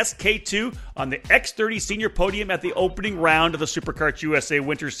Kart SK2 on the X30 Senior Podium at the opening round of the SuperKarts USA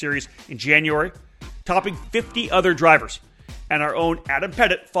Winter Series in January, topping 50 other drivers. And our own Adam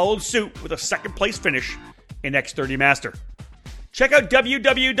Pettit followed suit with a second-place finish in X30 Master. Check out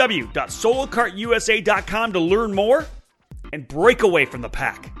www.solokartusa.com to learn more and break away from the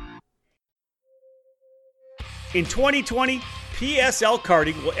pack. In 2020, PSL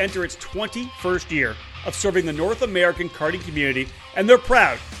Karting will enter its 21st year of serving the North American karting community, and they're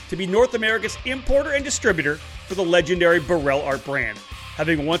proud to be North America's importer and distributor for the legendary Burrell Art brand,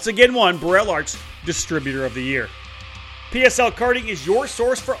 having once again won Burrell Art's Distributor of the Year. PSL Karting is your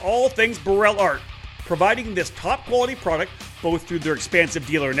source for all things Burrell Art, providing this top quality product both through their expansive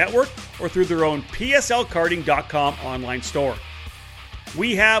dealer network or through their own PSLkarting.com online store.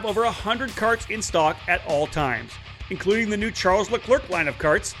 We have over 100 karts in stock at all times, including the new Charles Leclerc line of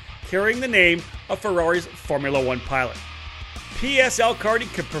karts carrying the name of Ferrari's Formula One pilot. PSL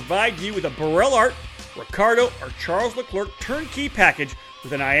Karting can provide you with a Burrell Art, Ricardo, or Charles Leclerc turnkey package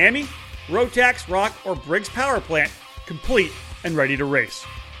with an IAME, Rotax, Rock, or Briggs power plant, complete and ready to race.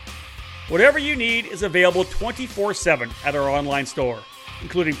 Whatever you need is available 24/7 at our online store,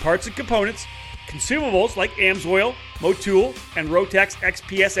 including parts and components, consumables like AMSOIL, Motul, and Rotax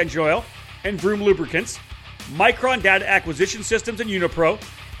XPS engine oil, and Vroom lubricants, Micron data acquisition systems and Unipro,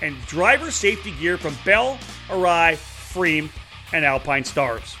 and driver safety gear from Bell, Arai, Freem, and Alpine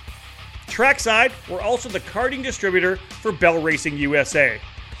Stars. Trackside, we're also the karting distributor for Bell Racing USA.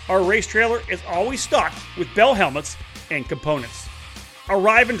 Our race trailer is always stocked with Bell helmets and components.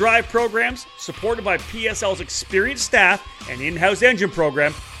 Arrive and Drive programs, supported by PSL's experienced staff and in-house engine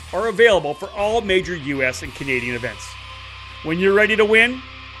program, are available for all major U.S. and Canadian events. When you're ready to win,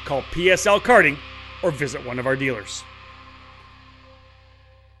 call PSL Karting or visit one of our dealers.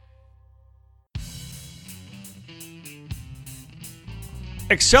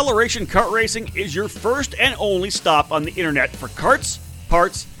 Acceleration Kart Racing is your first and only stop on the internet for karts,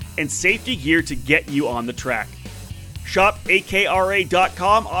 parts, and safety gear to get you on the track.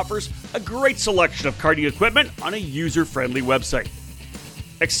 ShopAKRA.com offers a great selection of karting equipment on a user-friendly website.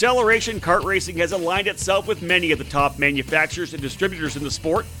 Acceleration Kart Racing has aligned itself with many of the top manufacturers and distributors in the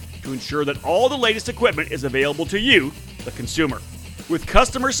sport to ensure that all the latest equipment is available to you, the consumer. With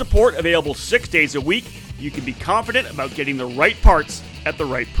customer support available 6 days a week, you can be confident about getting the right parts at the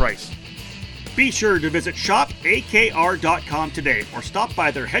right price. Be sure to visit shopakr.com today or stop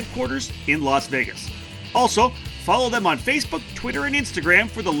by their headquarters in Las Vegas. Also, follow them on Facebook, Twitter, and Instagram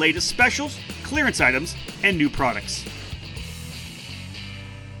for the latest specials, clearance items, and new products.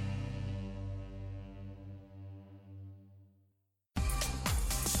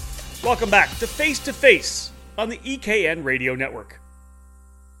 Welcome back to Face on the EKN Radio Network.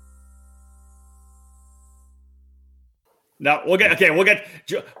 Now we'll get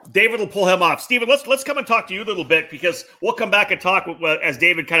David will pull him off. Stephen, let's come and talk to you a little bit because we'll come back and talk as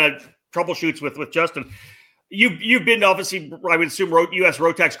David kind of troubleshoots with Justin. You've been obviously, I would assume, U.S.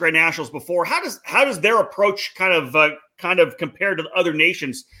 Rotax Grand Nationals before. How does their approach kind of compare to the other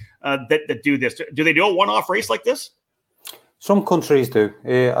nations that do this? Do they do a one-off race like this? Some countries do.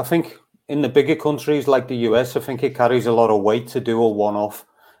 I think in the bigger countries like the US, I think it carries a lot of weight to do a one-off.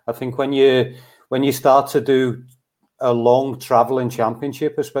 I think when you start to do a long traveling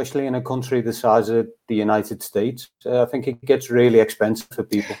championship, especially in a country the size of the United States, I think it gets really expensive for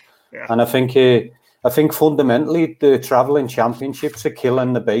people. Yeah. And I think fundamentally the traveling championships are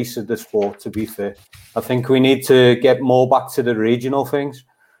killing the base of the sport, to be fair. I think we need to get more back to the regional things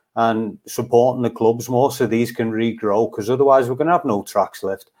and supporting the clubs more so these can regrow, because otherwise we're going to have no tracks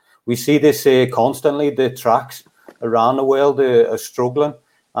left. We see this constantly. The tracks around the world are struggling.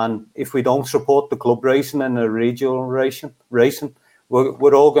 And if we don't support the club racing and the regional racing,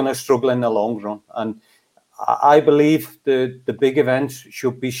 we're all going to struggle in the long run. And I believe the big events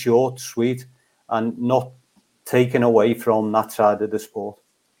should be short, sweet, and not taken away from that side of the sport.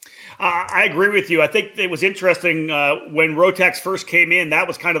 I agree with you. I think it was interesting when Rotax first came in. That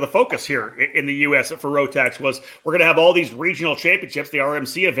was kind of the focus here in the U.S. for Rotax was we're going to have all these regional championships, the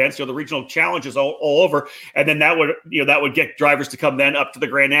RMC events, the regional challenges all over, and then that would get drivers to come then up to the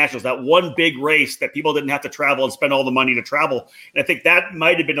Grand Nationals. That one big race that people didn't have to travel and spend all the money to travel. And I think that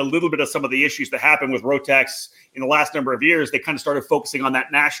might have been a little bit of some of the issues that happened with Rotax in the last number of years. They kind of started focusing on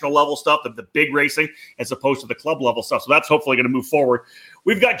that national level stuff, the big racing, as opposed to the club level stuff. So that's hopefully going to move forward.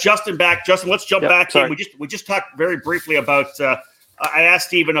 We've got Justin back. Justin, let's jump back in. We just talked very briefly about. I asked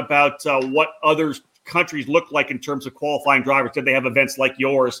Stephen about what other countries look like in terms of qualifying drivers. Did they have events like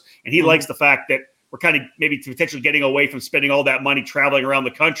yours? And he likes the fact that we're kind of maybe potentially getting away from spending all that money traveling around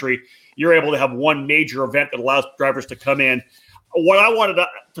the country. You're able to have one major event that allows drivers to come in. What I wanted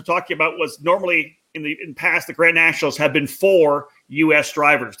to talk to you about was normally in the past, the Grand Nationals have been for U.S.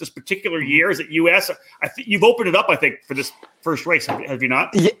 drivers. This particular year, is it U.S.? I think you've opened it up, I think, for this first race. Have you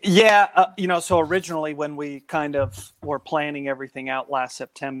not? Yeah. So originally when we kind of were planning everything out last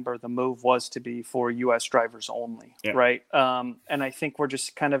September, the move was to be for U.S. drivers only, right? And I think we're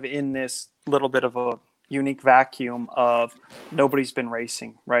just kind of in this little bit of a unique vacuum of nobody's been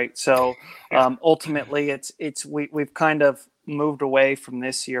racing, right? So ultimately, we've kind of moved away from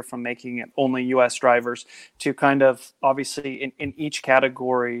this year from making it only U.S. drivers to kind of obviously in each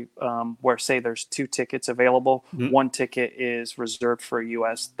category where say there's 2 tickets available, one ticket is reserved for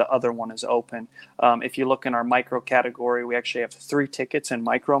U.S., the other one is open. If you look in our micro category, we actually have 3 tickets in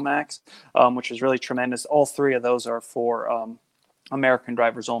Micromax, which is really tremendous. All 3 of those are for American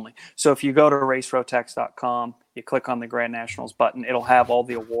drivers only. So if you go to racerotax.com, you click on the Grand Nationals button, it'll have all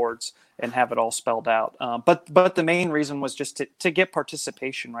the awards and have it all spelled out. But the main reason was just to get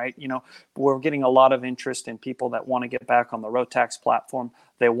participation, right? We're getting a lot of interest in people that want to get back on the Rotax platform.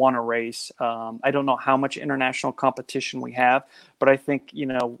 They want to race. I don't know how much international competition we have, but I think,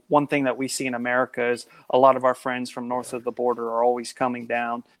 one thing that we see in America is a lot of our friends from north of the border are always coming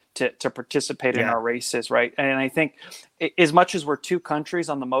down to participate in our races, right? And I think as much as we're 2 countries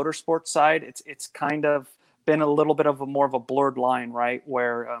on the motorsports side, it's kind of been a little bit of more of a blurred line, right?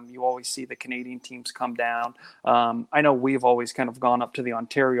 Where you always see the Canadian teams come down. I know we've always kind of gone up to the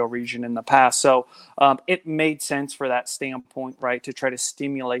Ontario region in the past. So it made sense for that standpoint, right? To try to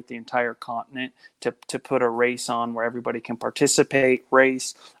stimulate the entire continent to put a race on where everybody can participate,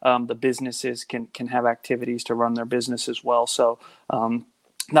 race. The businesses can have activities to run their business as well. So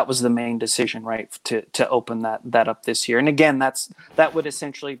that was the main decision, right, to open that up this year. And again, that would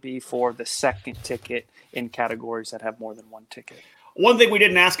essentially be for the second ticket in categories that have more than one ticket. One thing we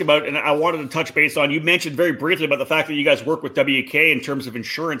didn't ask about, and I wanted to touch base on, you mentioned very briefly about the fact that you guys work with WK in terms of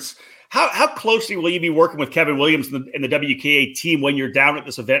insurance. How closely will you be working with Kevin Williams and the WKA team when you're down at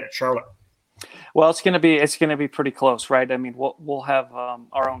this event at Charlotte? Well, it's going to be pretty close, right? I mean, we'll have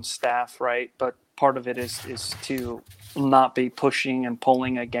our own staff, right? But part of it is to not be pushing and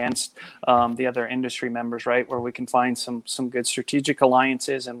pulling against the other industry members, right? Where we can find some good strategic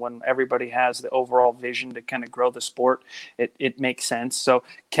alliances, and when everybody has the overall vision to kind of grow the sport, it makes sense. So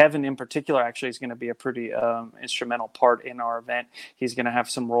Kevin in particular actually is going to be a pretty instrumental part in our event. He's going to have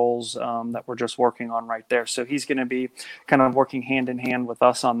some roles that we're just working on right there. So he's going to be kind of working hand in hand with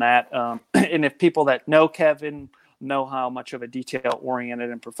us on that. And if people that know Kevin know how much of a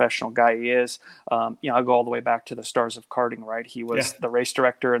detail-oriented and professional guy he is. I go all the way back to the Stars of Karting, right? He was the race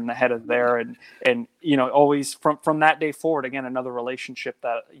director and the head of there, and always from that day forward, again, another relationship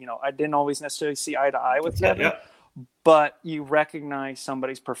that, I didn't always necessarily see eye to eye with Kevin, but you recognize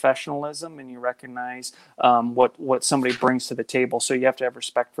somebody's professionalism and you recognize what somebody brings to the table. So you have to have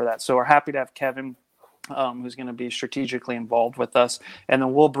respect for that. So we're happy to have Kevin, who's going to be strategically involved with us. And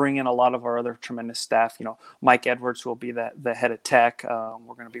then we'll bring in a lot of our other tremendous staff. Mike Edwards will be the head of tech.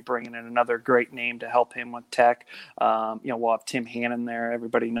 We're going to be bringing in another great name to help him with tech. We'll have Tim Hannon there.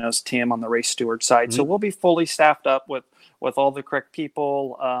 Everybody knows Tim on the race steward side. Mm-hmm. So we'll be fully staffed up with all the correct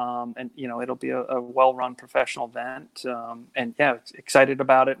people. And it'll be a well-run professional event. Excited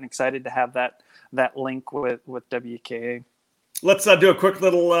about it and excited to have that link with WKA. Let's do a quick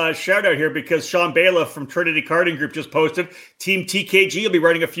little shout out here, because Sean Bailiff from Trinity Karting Group just posted Team TKG will be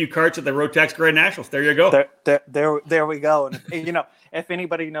running a few karts at the Rotax Grand Nationals. There you go. There we go. And if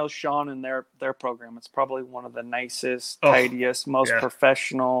anybody knows Sean and their program, it's probably one of the nicest, tidiest, most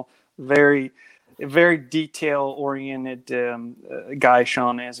professional, very very detail oriented guy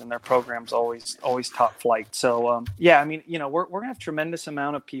Sean is, and their program's always top flight. So we're gonna have tremendous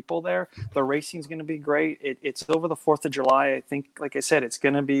amount of people there. The racing's gonna be great. It's over the 4th of July. I think, like I said, it's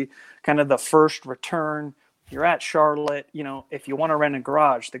gonna be kind of the first return. You're at Charlotte, if you want to rent a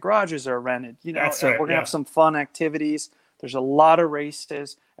garage, the garages are rented. That's right, we're gonna have some fun activities. There's a lot of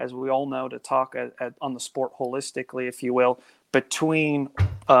races, as we all know, to talk on the sport holistically, if you will, between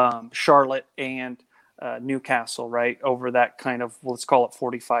Charlotte and Newcastle, right? Over that kind of, let's call it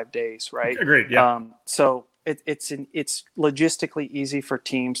 45 days, right? Agreed. Yeah. So it's logistically easy for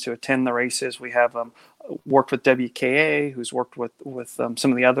teams to attend the races. We have worked with WKA, who's worked with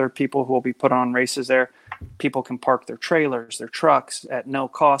some of the other people who will be put on races there. People can park their trailers, their trucks at no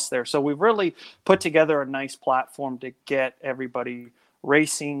cost there. So we've really put together a nice platform to get everybody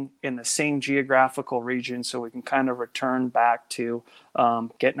racing in the same geographical region, so we can kind of return back to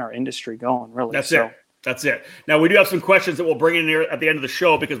getting our industry going, really. That's it. Now, we do have some questions that we'll bring in here at the end of the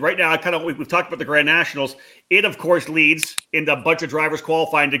show, because right now, we've talked about the Grand Nationals. It, of course, leads into a bunch of drivers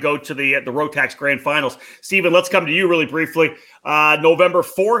qualifying to go to the Rotax Grand Finals. Stephen, let's come to you really briefly. November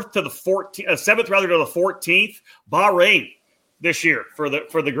 4th to the 7th, rather, to the 14th, Bahrain this year for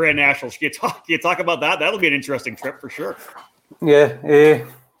the Grand Nationals. Can you talk about that? That'll be an interesting trip for sure. Yeah.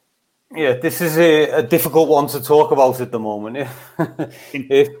 This is a difficult one to talk about at the moment.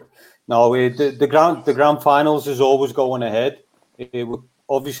 No, the grand finals is always going ahead. We're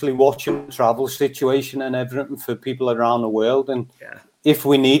obviously watching the travel situation and everything for people around the world, and if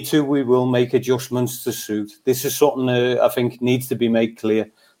we need to, we will make adjustments to suit. This is something I think needs to be made clear.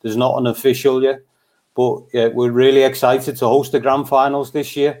 There's not an official yet, but we're really excited to host the grand finals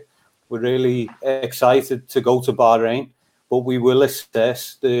this year. We're really excited to go to Bahrain, but we will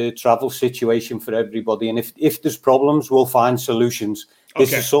assess the travel situation for everybody, and if there's problems, we'll find solutions.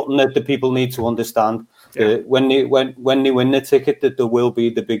 This is something that the people need to understand. When they win the ticket, that there will be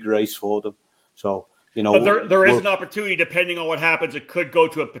the big race for them. So but there is an opportunity, depending on what happens, it could go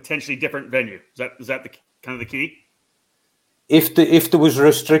to a potentially different venue. Is that kind of the key? If there was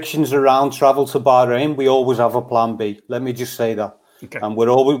restrictions around travel to Bahrain, we always have a plan B. Let me just say that. Okay. And we're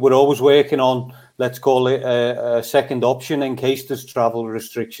always working on, let's call it a second option in case there's travel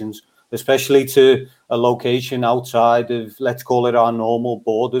restrictions, especially to a location outside of, let's call it, our normal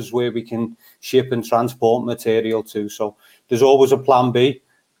borders where we can ship and transport material to. So there's always a plan B.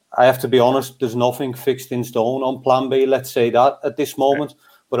 I have to be honest, there's nothing fixed in stone on plan B, let's say that at this moment. Okay.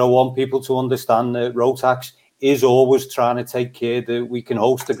 But I want people to understand that Rotax is always trying to take care that we can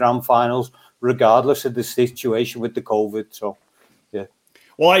host the grand finals regardless of the situation with the COVID. So, yeah.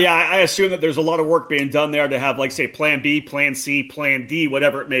 Well, yeah, I assume that there's a lot of work being done there to have, like, say, plan B, plan C, plan D,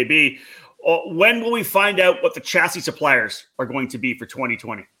 whatever it may be. when will we find out what the chassis suppliers are going to be for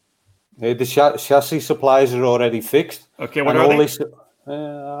 2020? The chassis suppliers are already fixed. Okay, what are they?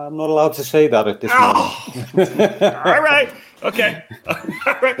 I'm not allowed to say that at this moment. All right. Okay.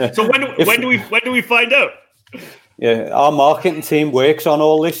 All right. So when do we find out? Yeah, our marketing team works on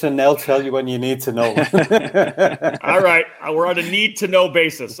all this, and they'll tell you when you need to know. All right, we're on a need-to-know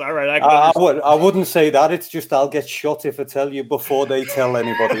basis. All right, I wouldn't say that. It's just I'll get shot if I tell you before they tell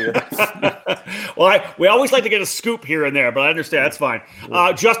anybody else. Well, we always like to get a scoop here and there, but I understand. That's fine.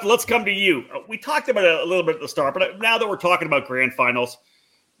 Justin, let's come to you. We talked about it a little bit at the start, but now that we're talking about grand finals,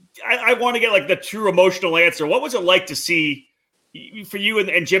 I want to get like the true emotional answer. What was it like to see, for you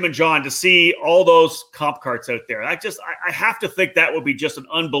and Jim and John, to see all those comp carts out there? I have to think that would be just an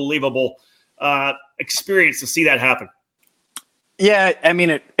unbelievable experience to see that happen. Yeah, I mean,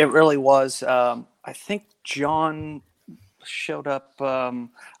 it really was. I think John showed up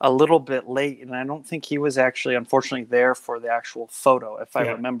a little bit late, and I don't think he was actually, unfortunately, there for the actual photo, if I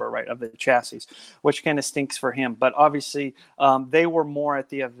remember right, of the chassis, which kind of stinks for him. But obviously, they were more at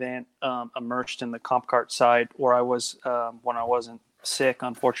the event, immersed in the comp cart side, where I was when I wasn't sick,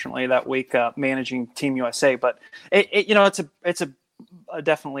 unfortunately, that week, managing Team USA. But it's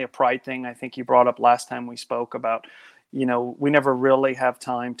definitely a pride thing. I think you brought up last time we spoke about, we never really have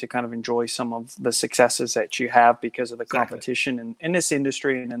time to kind of enjoy some of the successes that you have because of the competition in this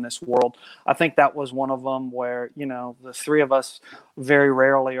industry and in this world. I think that was one of them where, the three of us very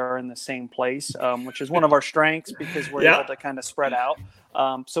rarely are in the same place, which is one of our strengths because we're able to kind of spread out.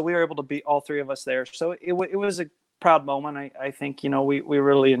 So we were able to be all three of us there. So it was a proud moment. I think, we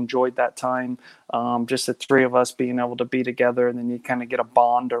really enjoyed that time. Just the three of us being able to be together, and then you kind of get a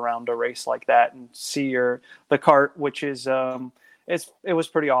bond around a race like that and see the cart, which is, it was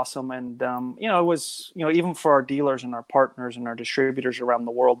pretty awesome. And, it was, even for our dealers and our partners and our distributors around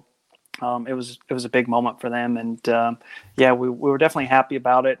the world, it was a big moment for them. And, we were definitely happy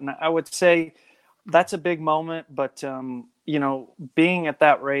about it. And I would say that's a big moment, but, being at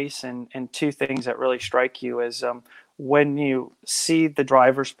that race and two things that really strike you is when you see the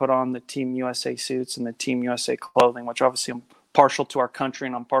drivers put on the Team USA suits and the Team USA clothing, which obviously I'm partial to our country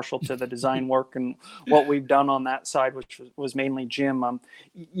and I'm partial to the design work and what we've done on that side, which was mainly Jim.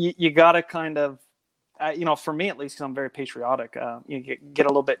 You got to kind of, for me at least, because I'm very patriotic, you get a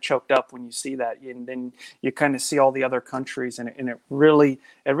little bit choked up when you see that, and then you kind of see all the other countries, and it really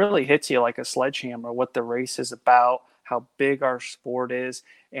hits you like a sledgehammer what the race is about, how big our sport is,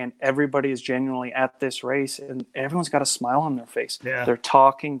 and everybody is genuinely at this race, and everyone's got a smile on their face. Yeah. They're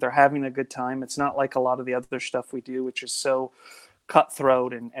talking, they're having a good time. It's not like a lot of the other stuff we do, which is so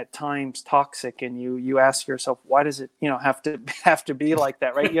cutthroat and at times toxic, and you ask yourself, why does it have to be like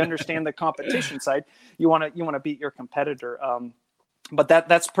that, right? You understand the competition side, you want to beat your competitor, but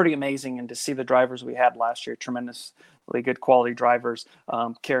that's pretty amazing. And to see the drivers we had last year, tremendously good quality drivers,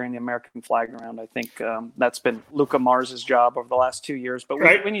 carrying the American flag around. I think that's been Luca Mars's job over the last 2 years. But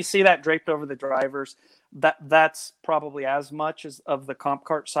when you see that draped over the drivers, that's probably as much as of the comp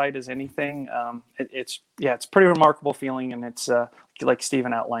cart side as anything. It's pretty remarkable feeling, and it's like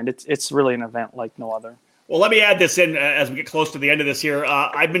Steven outlined, it's really an event like no other. Well, let me add this in as we get close to the end of this here.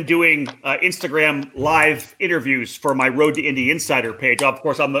 I've been doing Instagram live interviews for my Road to Indy Insider page. Of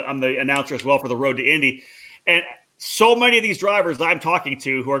course, I'm the announcer as well for the Road to Indy, and so many of these drivers I'm talking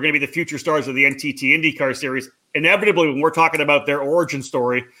to who are going to be the future stars of the NTT IndyCar Series, inevitably, when we're talking about their origin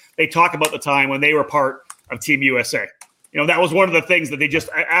story, they talk about the time when they were part of Team USA. That was one of the things that they just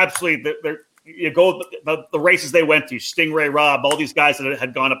absolutely, the races they went to, Stingray Robb, all these guys that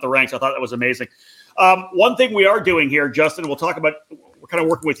had gone up the ranks. I thought that was amazing. One thing we are doing here, Justin, we're kind of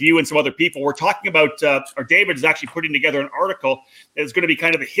working with you and some other people. We're talking about, or David is actually putting together an article that is going to be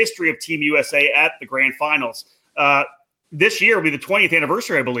kind of the history of Team USA at the Grand Finals. This year will be the 20th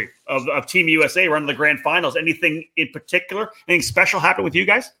anniversary, I believe, of Team USA running the Grand Finals. Anything in particular, anything special happen with you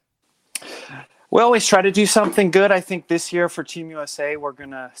guys? We always try to do something good. I think this year for Team USA,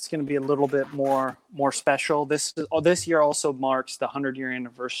 it's gonna be a little bit more special. This year also marks the 100-year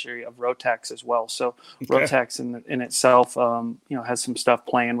anniversary of Rotax as well. So Rotax in itself, has some stuff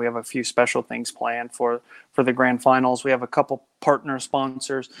planned. We have a few special things planned for the Grand Finals. We have a couple partner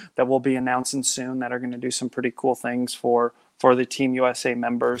sponsors that we'll be announcing soon that are going to do some pretty cool things for the Team USA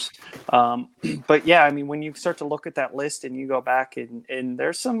members. But yeah, I mean, when you start to look at that list and you go back and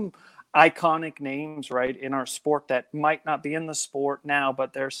there's some iconic names, right, in our sport that might not be in the sport now,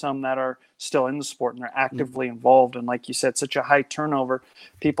 but there's some that are still in the sport and they're actively involved. And like you said, such a high turnover,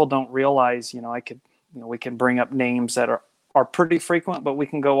 people don't realize, we can bring up names that are pretty frequent, but we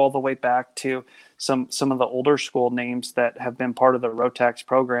can go all the way back to some of the older school names that have been part of the Rotax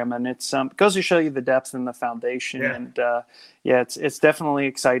program, and it's goes to show you the depth and the foundation. Yeah. And it's definitely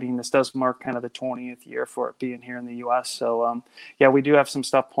exciting. This does mark kind of the 20th year for it being here in the U.S. So we do have some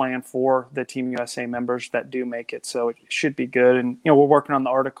stuff planned for the Team USA members that do make it, so it should be good. And we're working on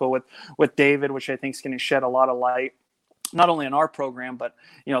the article with David, which I think is going to shed a lot of light not only in our program, but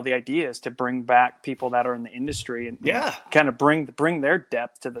the idea is to bring back people that are in the industry and kind of bring their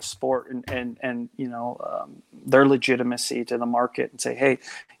depth to the sport and their legitimacy to the market, and say, hey,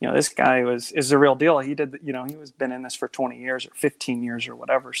 this guy is the real deal. He did, he was been in this for 20 years or 15 years or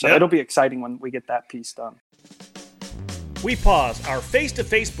whatever. So it'll be exciting when we get that piece done. We pause our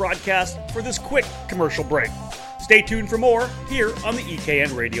face-to-face broadcast for this quick commercial break. Stay tuned for more here on the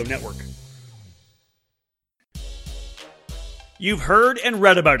EKN Radio Network. You've heard and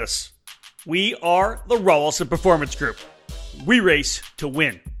read about us. We are the Rawlson Performance Group. We race to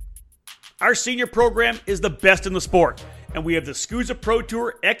win. Our senior program is the best in the sport, and we have the SCUSA Pro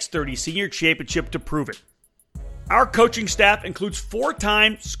Tour X30 Senior Championship to prove it. Our coaching staff includes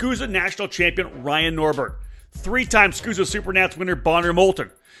 4-time SCUSA National Champion Ryan Norberg, 3-time SCUSA Supernats winner Bonner Moulton,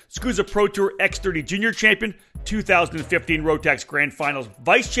 SCUSA Pro Tour X30 Junior Champion, 2015 Rotax Grand Finals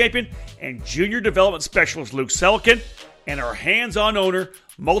Vice Champion, and Junior Development Specialist Luke Selkin, and our hands-on owner,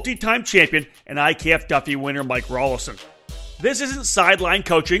 multi-time champion, and IKF Duffy winner Mike Rawlson. This isn't sideline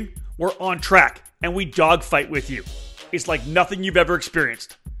coaching. We're on track, and we dogfight with you. It's like nothing you've ever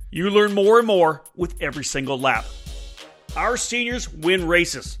experienced. You learn more and more with every single lap. Our seniors win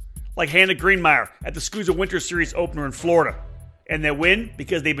races, like Hannah Greenmeyer at the SCUSA Winter Series opener in Florida. And they win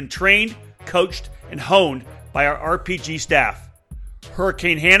because they've been trained, coached, and honed by our RPG staff.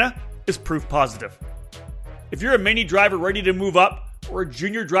 Hurricane Hannah is proof positive. If you're a mini driver ready to move up, or a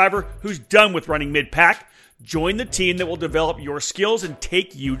junior driver who's done with running mid-pack, join the team that will develop your skills and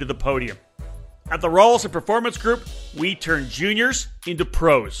take you to the podium. At the Rawlson Performance Group, we turn juniors into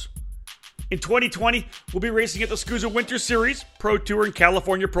pros. In 2020, we'll be racing at the SCUSA Winter Series, Pro Tour and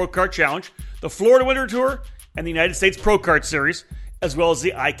California Pro Kart Challenge, the Florida Winter Tour, and the United States Pro Kart Series, as well as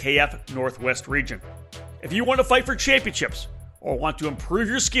the IKF Northwest region. If you want to fight for championships, or want to improve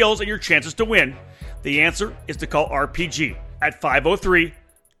your skills and your chances to win, the answer is to call RPG at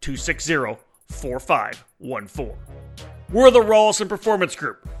 503-260-4514. We're the Rawlson Performance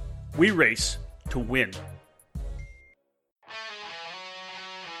Group. We race to win.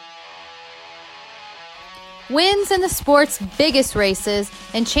 Wins in the sport's biggest races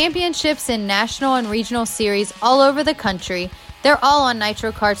and championships in national and regional series all over the country, they're all on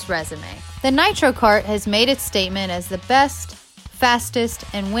Nitro Kart's resume. The Nitro Kart has made its statement as the best, fastest,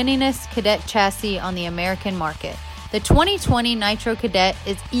 and winningest cadet chassis on the American market. The 2020 Nitro Cadet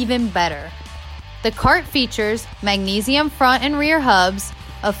is even better. The kart features magnesium front and rear hubs,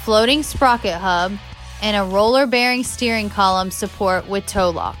 a floating sprocket hub, and a roller bearing steering column support with toe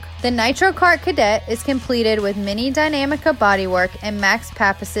lock. The Nitro Kart Cadet is completed with Mini Dynamica bodywork and Max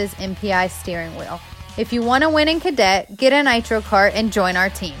Pappas's MPI steering wheel. If you want to win in Cadet, get a Nitro Kart and join our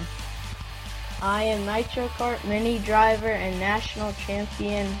team. I am Nitro Kart Mini driver and national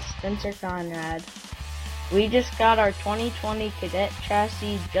champion Spencer Conrad. We just got our 2020 Cadet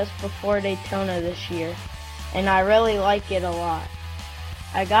chassis just before Daytona this year, and I really like it a lot.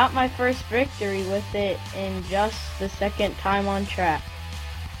 I got my first victory with it in just the second time on track.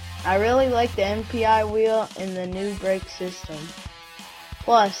 I really like the MPI wheel and the new brake system.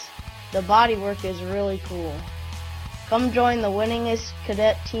 Plus, the bodywork is really cool. Come join the winningest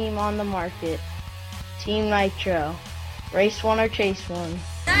cadet team on the market. Team Nitro. Race one or chase one.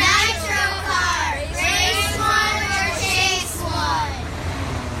 Nitro Kart! Race one or chase one!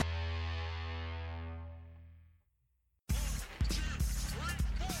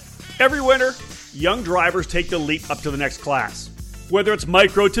 Every winter, young drivers take the leap up to the next class. Whether it's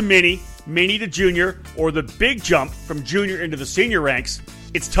micro to mini, mini to junior, or the big jump from junior into the senior ranks,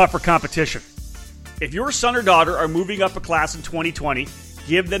 it's tougher competition. If your son or daughter are moving up a class in 2020,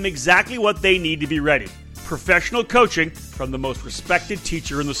 give them exactly what they need to be ready. Professional coaching from the most respected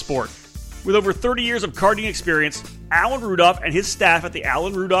teacher in the sport. With over 30 years of karting experience, Alan Rudolph and his staff at the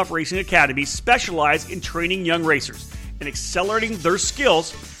Alan Rudolph Racing Academy specialize in training young racers and accelerating their skills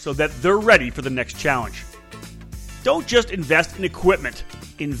so that they're ready for the next challenge. Don't just invest in equipment,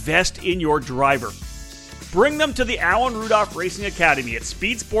 invest in your driver. Bring them to the Alan Rudolph Racing Academy at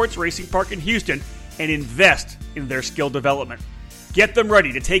Speed Sports Racing Park in Houston and invest in their skill development. Get them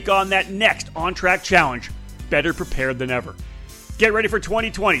ready to take on that next on-track challenge, better prepared than ever. Get ready for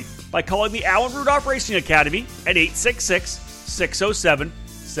 2020 by calling the Alan Rudolph Racing Academy at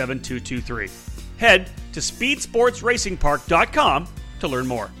 866-607-7223. Head to speedsportsracingpark.com to learn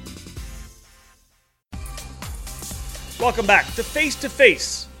more. Welcome back to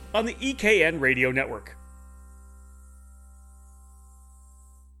Face on the EKN Radio Network.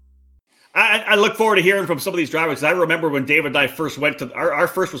 I look forward to hearing from some of these drivers. I remember when David and I first went to our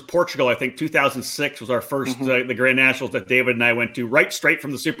first was Portugal. I think 2006 was our first the Grand Nationals that David and I went to, right straight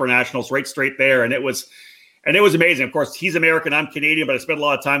from the Super Nationals, right straight there, and it was amazing. Of course, he's American, I'm Canadian, but I spent a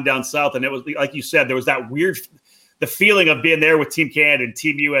lot of time down south, and it was like you said, there was that weird the feeling of being there with Team Canada and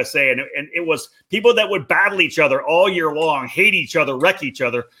Team USA, and it was people that would battle each other all year long, hate each other, wreck each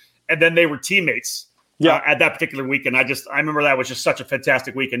other, and then they were teammates. At that particular weekend. I remember that was just such a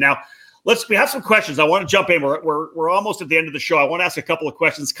fantastic weekend. Now, we have some questions. I want to jump in. We're almost at the end of the show. I want to ask a couple of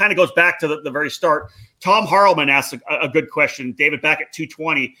questions. Kind of goes back to the very start. Tom Harleman asked a good question. David, back at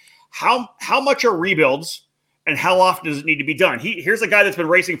 220, how much are rebuilds and how often does it need to be done? Here's a guy that's been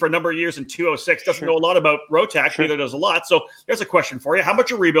racing for a number of years in 206, doesn't know a lot about Rotax, neither does a lot. So there's a question for you. How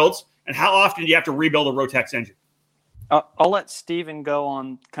much are rebuilds and how often do you have to rebuild a Rotax engine? I'll let Steven go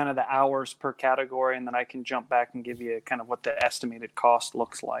on kind of the hours per category, and then I can jump back and give you kind of what the estimated cost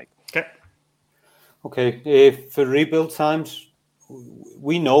looks like. Okay. For rebuild times,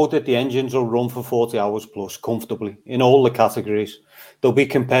 we know that the engines will run for 40 hours plus comfortably in all the categories. They'll be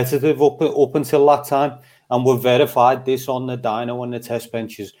competitive up until that time, and we've verified this on the dyno and the test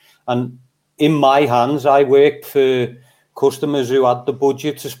benches. And in my hands, I worked for customers who had the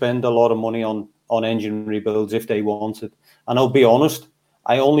budget to spend a lot of money on engine rebuilds if they wanted. And I'll be honest,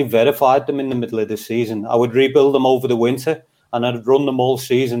 I only verified them in the middle of the season. I would rebuild them over the winter and I'd run them all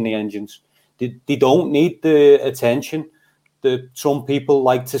season, the engines. They don't need the attention that some people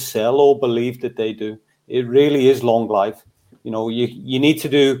like to sell or believe that they do. It really is long life. You know, you need to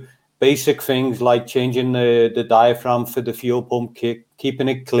do basic things like changing the diaphragm for the fuel pump kit, keeping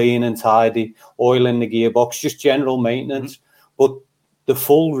it clean and tidy, oiling the gearbox, just general maintenance. But the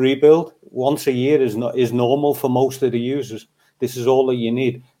full rebuild once a year is normal for most of the users. This is all that you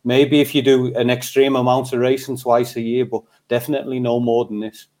need. Maybe if you do an extreme amount of racing twice a year, but definitely no more than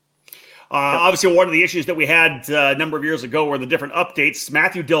this. Obviously, one of the issues that we had a number of years ago were the different updates.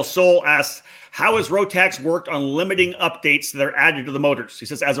 Matthew Del Sol asks, how has Rotax worked on limiting updates that are added to the motors? He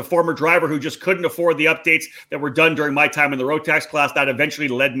says, as a former driver who just couldn't afford the updates that were done during my time in the Rotax class, that eventually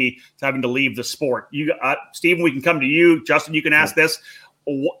led me to having to leave the sport. Stephen, we can come to you. Justin, you can ask this.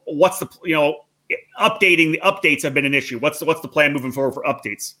 What's the, updating the updates have been an issue. What's the plan moving forward for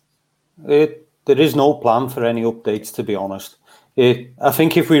updates? There is no plan for any updates, to be honest. I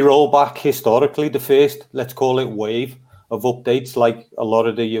think if we roll back historically, the first, let's call it wave of updates, like a lot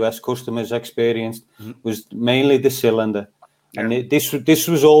of the US customers experienced, was mainly the cylinder. Yeah. And this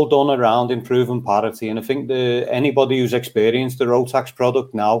was all done around improving parity. And I think anybody who's experienced the Rotax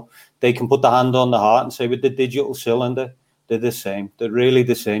product now, they can put their hand on the heart and say with the digital cylinder, they're the same. They're really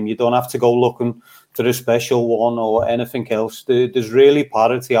the same. You don't have to go looking for a special one or anything else. There's really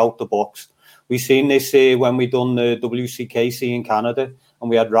parity out the box. We've seen this when we done the WCKC in Canada, and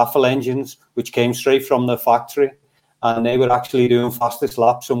we had raffle engines which came straight from the factory, and they were actually doing fastest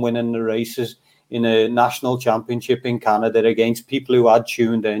laps and winning the races in a national championship in Canada against people who had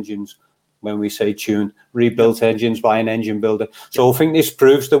tuned engines. When we say tuned, rebuilt engines by an engine builder. So I think this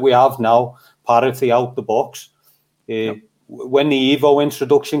proves that we have now parity out the box. When the Evo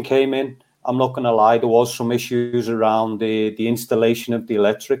introduction came in, I'm not going to lie, there was some issues around the installation of the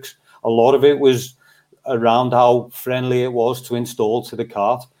electrics. A lot of it was around how friendly it was to install to the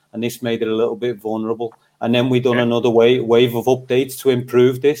kart, and this made it a little bit vulnerable. And then we done another wave of updates to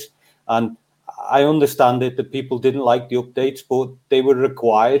improve this. And I understand that the people didn't like the updates, but they were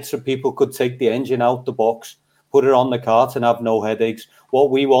required so people could take the engine out the box, put it on the kart and have no headaches. What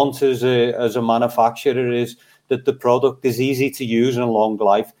we want as a manufacturer is that the product is easy to use and long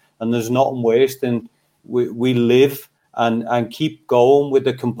life, and there's nothing worse than we live and keep going with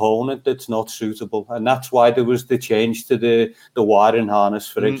a component that's not suitable. And that's why there was the change to the wiring harness,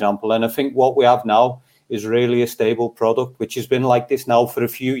 for example. And I think what we have now is really a stable product, which has been like this now for a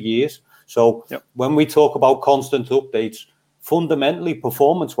few years. So when we talk about constant updates, fundamentally,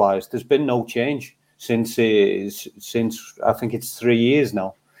 performance-wise, there's been no change since I think it's 3 years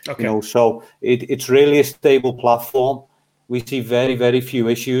now. Okay. So it's really a stable platform. We see very, very few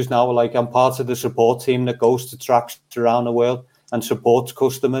issues now. Like, I'm part of the support team that goes to tracks around the world and supports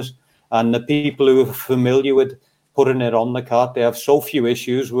customers. And the people who are familiar with putting it on the kart, they have so few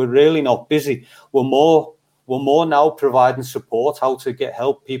issues. We're really not busy. We're more now providing support, how to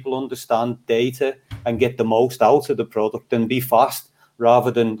help people understand data and get the most out of the product and be fast,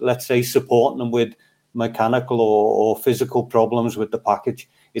 rather than, let's say, supporting them with mechanical or physical problems with the package.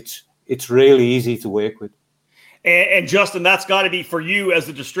 It's really easy to work with. And Justin, that's got to be for you as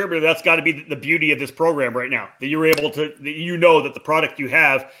the distributor. That's got to be the beauty of this program right now, that you're able to, that you know that the product you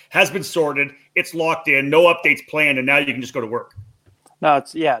have has been sorted, it's locked in, no updates planned, and now you can just go to work. No,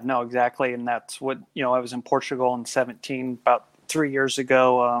 exactly. And that's what, I was in Portugal in 2017, about 3 years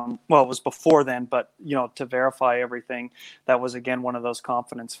ago. Well, it was before then, but to verify everything, that was again one of those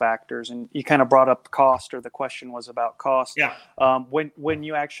confidence factors. And you kind of brought up cost, or the question was about cost. Yeah. When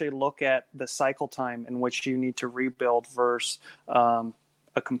you actually look at the cycle time in which you need to rebuild versus a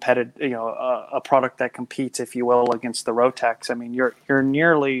competitive, a product that competes, if you will, against the Rotax, I mean, you're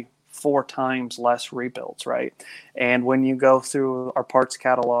nearly 4 times less rebuilds, right? And when you go through our parts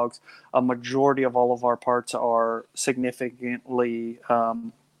catalogs, a majority of all of our parts are significantly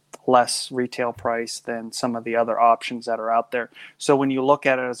less retail price than some of the other options that are out there. So when you look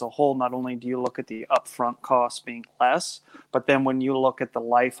at it as a whole, not only do you look at the upfront costs being less, but then when you look at the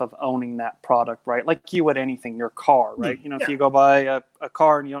life of owning that product, right? Like you would anything, your car, right? If you go buy a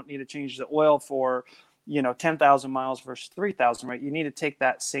car and you don't need to change the oil for 10,000 miles versus 3,000, right? You need to take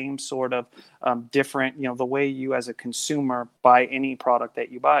that same sort of different, the way you as a consumer buy any product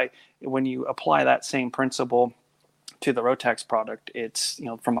that you buy, when you apply that same principle to the Rotax product, it's,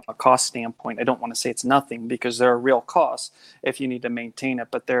 from a cost standpoint, I don't want to say it's nothing, because there are real costs if you need to maintain it,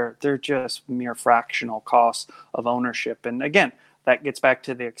 but they're just mere fractional costs of ownership. And again, that gets back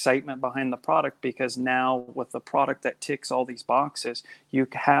to the excitement behind the product, because now with the product that ticks all these boxes, you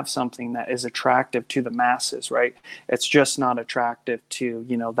have something that is attractive to the masses, right? It's just not attractive to,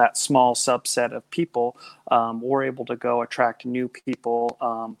 that small subset of people. We're able to go attract new people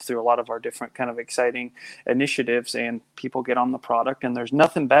through a lot of our different kind of exciting initiatives, and people get on the product. And there's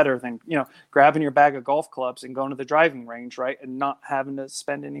nothing better than, grabbing your bag of golf clubs and going to the driving range, right? And not having to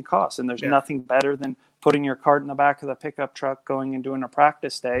spend any costs. And there's nothing better than putting your cart in the back of the pickup truck, going and doing a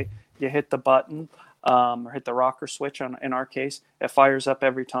practice day. You hit the button or hit the rocker switch, in our case, it fires up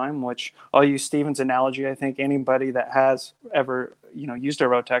every time, which I'll use Steven's analogy. I think anybody that has ever, used a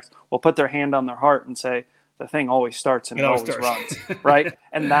Rotax will put their hand on their heart and say, the thing always starts and it always runs, right?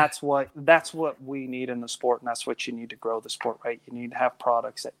 And that's what we need in the sport, and that's what you need to grow the sport, right? You need to have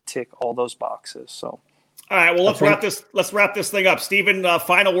products that tick all those boxes. So. All right, well, let's wrap this thing up. Steven,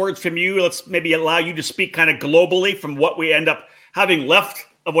 final words from you. Let's maybe allow you to speak kind of globally from what we end up having left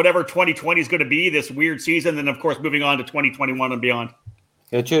of whatever 2020 is going to be, this weird season, and of course moving on to 2021 and beyond.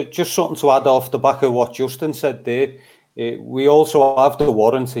 Yeah, just something to add off the back of what Justin said there. We also have the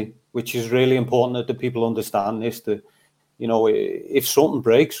warranty, which is really important that the people understand this. If something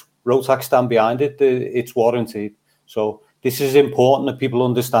breaks, Rotax stand behind it. It's warranted. So this is important that people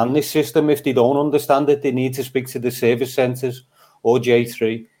understand this system. If they don't understand it, they need to speak to the service centres or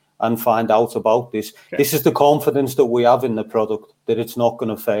J3 and find out about this. Okay. This is the confidence that we have in the product, that it's not going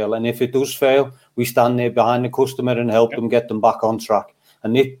to fail. And if it does fail, we stand there behind the customer and help them get them back on track.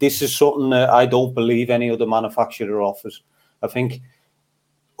 And this is something that I don't believe any other manufacturer offers. I think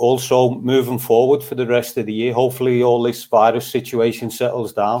also moving forward for the rest of the year, hopefully all this virus situation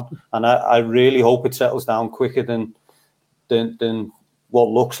settles down. And I really hope it settles down quicker than what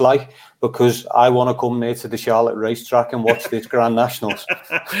looks like, because I want to come there to the Charlotte racetrack and watch this Grand Nationals.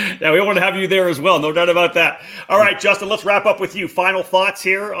 Yeah, we want to have you there as well. No doubt about that. All right, Justin, let's wrap up with you. Final thoughts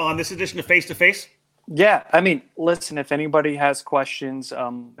here on this edition of Face to Face? Yeah, I mean, listen, if anybody has questions,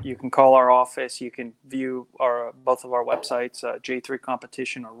 you can call our office. You can view both of our websites, J3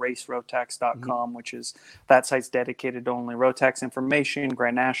 Competition or racerotax.com, which is that site's dedicated to only Rotax information,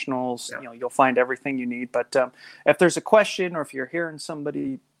 Grand Nationals. Yeah. You'll find everything you need. But if there's a question, or if you're hearing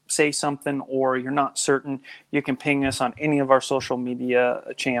somebody say something or you're not certain, you can ping us on any of our social media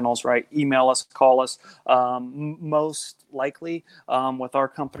channels, right? Email us, call us. Most likely with our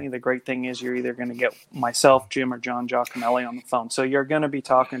company, the great thing is you're either going to get myself, Jim, or John Giacomelli on the phone. So you're going to be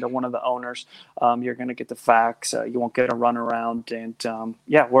talking to one of the owners. You're going to get the facts. You won't get a runaround. And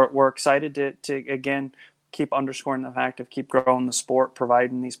we're excited to again, keep underscoring the fact of keep growing the sport,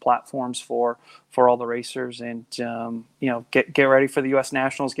 providing these platforms for all the racers, and get ready for the U.S.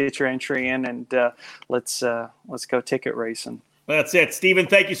 Nationals, get your entry in, and let's go ticket racing. That's it. Steven,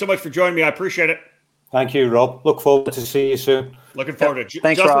 thank you so much for joining me. I appreciate it. Thank you, Rob. Look forward to see you soon. Looking forward to it.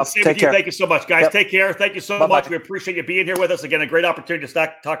 Thanks, Justin, Rob. Take care. Thank you so much, guys. Take care. Thank you so Bye-bye. much. We appreciate you being here with us. Again, a great opportunity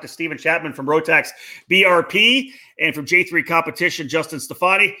to talk to Steven Chapman from Rotax BRP, and from J3 Competition, Justin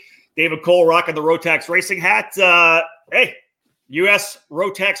Stefani. David Cole rocking the Rotax racing hat. Hey, U.S.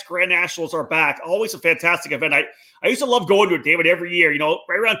 Rotax Grand Nationals are back. Always a fantastic event. I used to love going to it, David, every year.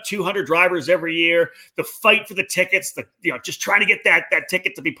 Right around 200 drivers every year. The fight for the tickets, just trying to get that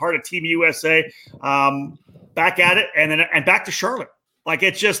ticket to be part of Team USA. Back at it, and back to Charlotte. Like,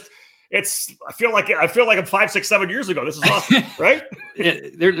 it's I feel like I'm 5, 6, 7 years ago. This is awesome, right?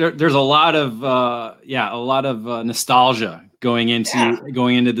 There's a lot of nostalgia going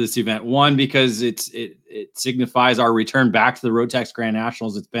into this event. One, because it signifies our return back to the Rotax Grand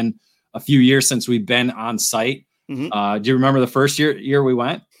Nationals. It's been a few years since we've been on site. Do you remember the first year we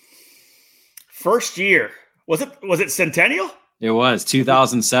went? First year, was it Centennial? It was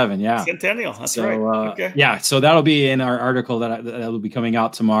 2007. Yeah. Centennial. That's right. Okay. Yeah. So that'll be in our article that'll be coming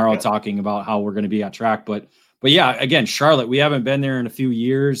out tomorrow, talking about how we're going to be at track. But yeah, again, Charlotte, we haven't been there in a few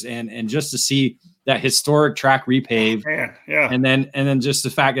years, and just to see that historic track repaved, and then just the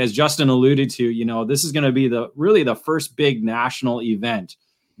fact, as Justin alluded to, this is going to be the first big national event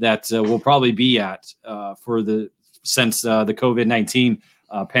that we'll probably be at since the COVID-19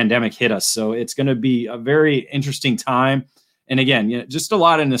 pandemic hit us. So it's going to be a very interesting time. And again, just a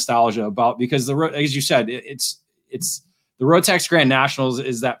lot of nostalgia because as you said, it's the Rotax Grand Nationals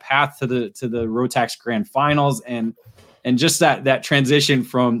is that path to the Rotax Grand Finals, and just that transition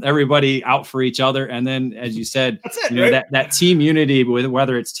from everybody out for each other, and then, as you said, right? that team unity, with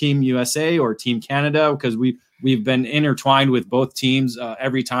whether it's Team USA or Team Canada, because we've been intertwined with both teams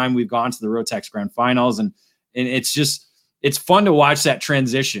every time we've gone to the Rotax Grand Finals, and it's fun to watch that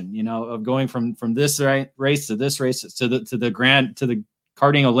transition, of going from this race to this race to the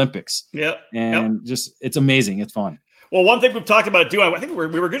karting Olympics. Yeah. And just, it's amazing. It's fun. Well, one thing we've talked about doing, I think we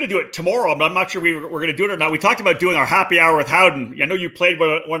were going to do it tomorrow, but I'm not sure we're going to do it or not. We talked about doing our happy hour with Howden. I know you played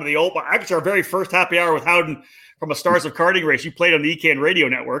one of the old, actually our very first happy hour with Howden from a Stars of Karting race. You played on the EKN radio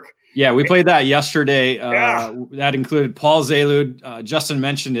network. Yeah, we played that yesterday. That included Paul Zalud. Justin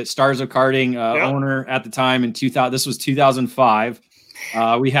mentioned it, Stars of Karting owner at the time in 2000. This was 2005.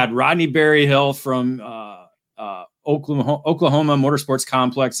 We had Rodney Berryhill from Oklahoma Motorsports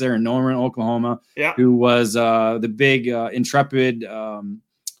Complex there in Norman, Oklahoma, who was the big Intrepid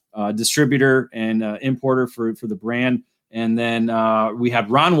distributor and importer for the brand. And then we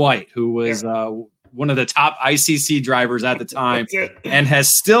had Ron White, who was one of the top ICC drivers at the time, and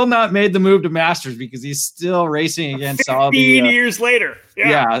has still not made the move to Masters because he's still racing against all the 15 years later.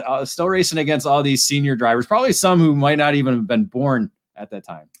 Still racing against all these senior drivers, probably some who might not even have been born at that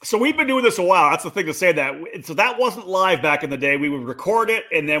time. So we've been doing this a while. That's the thing to say that. So that wasn't live back in the day. We would record it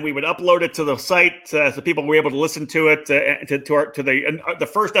and then we would upload it to the site so people were able to listen to it to the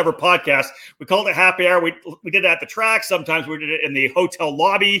first ever podcast. We called it Happy Hour. We did it at the track. Sometimes we did it in the hotel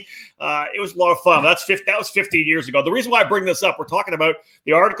lobby. It was a lot of fun. That was 15 years ago. The reason why I bring this up, we're talking about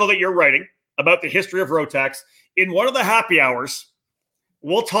the article that you're writing about the history of Rotax. In one of the happy hours,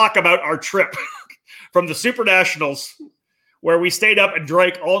 we'll talk about our trip from the Super Nationals, where we stayed up and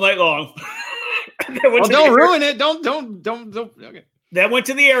drank all night long. Don't ruin it. Don't. Okay. Then went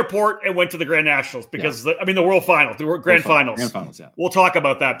to the airport and went to the Grand Nationals because the World Finals, the Grand Finals. Grand Finals, yeah. We'll talk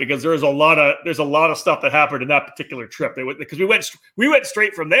about that because there's a lot of stuff that happened in that particular trip. Because we went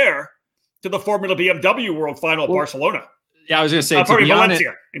straight from there to the Formula BMW World Final at Barcelona. Yeah, I was going to say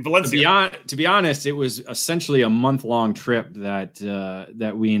in Valencia. To be honest, it was essentially a month-long trip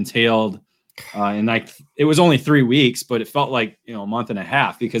that we entailed. And it was only 3 weeks, but it felt like a month and a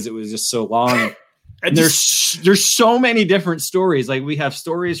half because it was just so long. And there's so many different stories. Like, we have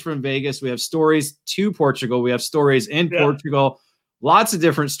stories from Vegas, we have stories to Portugal, we have stories in Portugal, lots of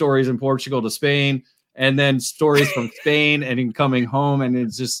different stories in Portugal to Spain, and then stories from Spain and in coming home, and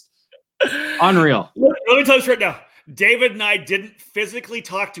it's just unreal. Let me tell you this right now. David and I didn't physically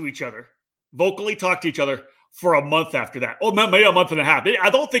talk to each other, vocally talk to each other, for a month after that. Oh, maybe a month and a half. I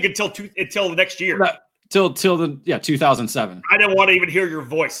don't think until the next year. Till 2007. I didn't want to even hear your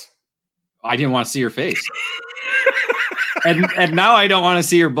voice. I didn't want to see your face. and now I don't want to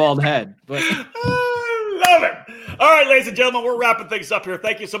see your bald head. But love it. All right, ladies and gentlemen, we're wrapping things up here.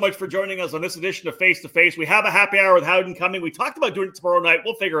 Thank you so much for joining us on this edition of Face to Face. We have a happy hour with Howden coming. We talked about doing it tomorrow night.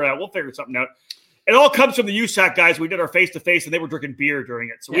 We'll figure it out. We'll figure something out. It all comes from the USAC guys. We did our face-to-face, and they were drinking beer during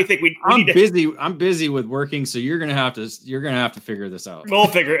it. So we think I'm busy with working, so you're gonna have to figure this out. We'll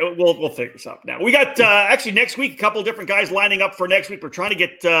figure this out now. We got actually next week a couple of different guys lining up for next week. We're trying to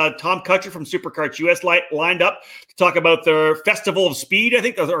get Tom Kutcher from Superkarts US lined up to talk about their Festival of Speed. I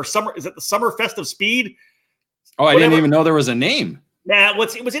think or summer is it the Summer Fest of Speed? Oh, I didn't even know there was a name. Nah, it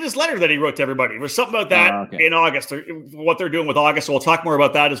was in his letter that he wrote to everybody. There was something about that in August, or what they're doing with August. So we'll talk more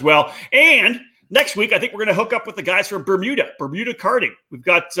about that as well. And next week, I think we're going to hook up with the guys from Bermuda Karting. We've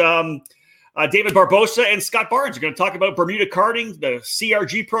got David Barbosa and Scott Barnes are going to talk about Bermuda Karting, the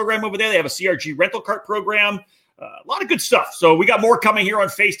CRG program over there. They have a CRG rental kart program. A lot of good stuff. So we got more coming here on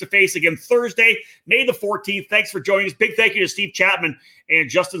Face to Face again Thursday, May the 14th. Thanks for joining us. Big thank you to Steve Chapman and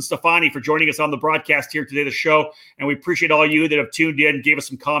Justin Stefani for joining us on the broadcast here today, the show. And we appreciate all you that have tuned in, gave us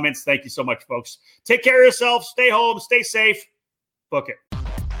some comments. Thank you so much, folks. Take care of yourselves. Stay home. Stay safe. Book it.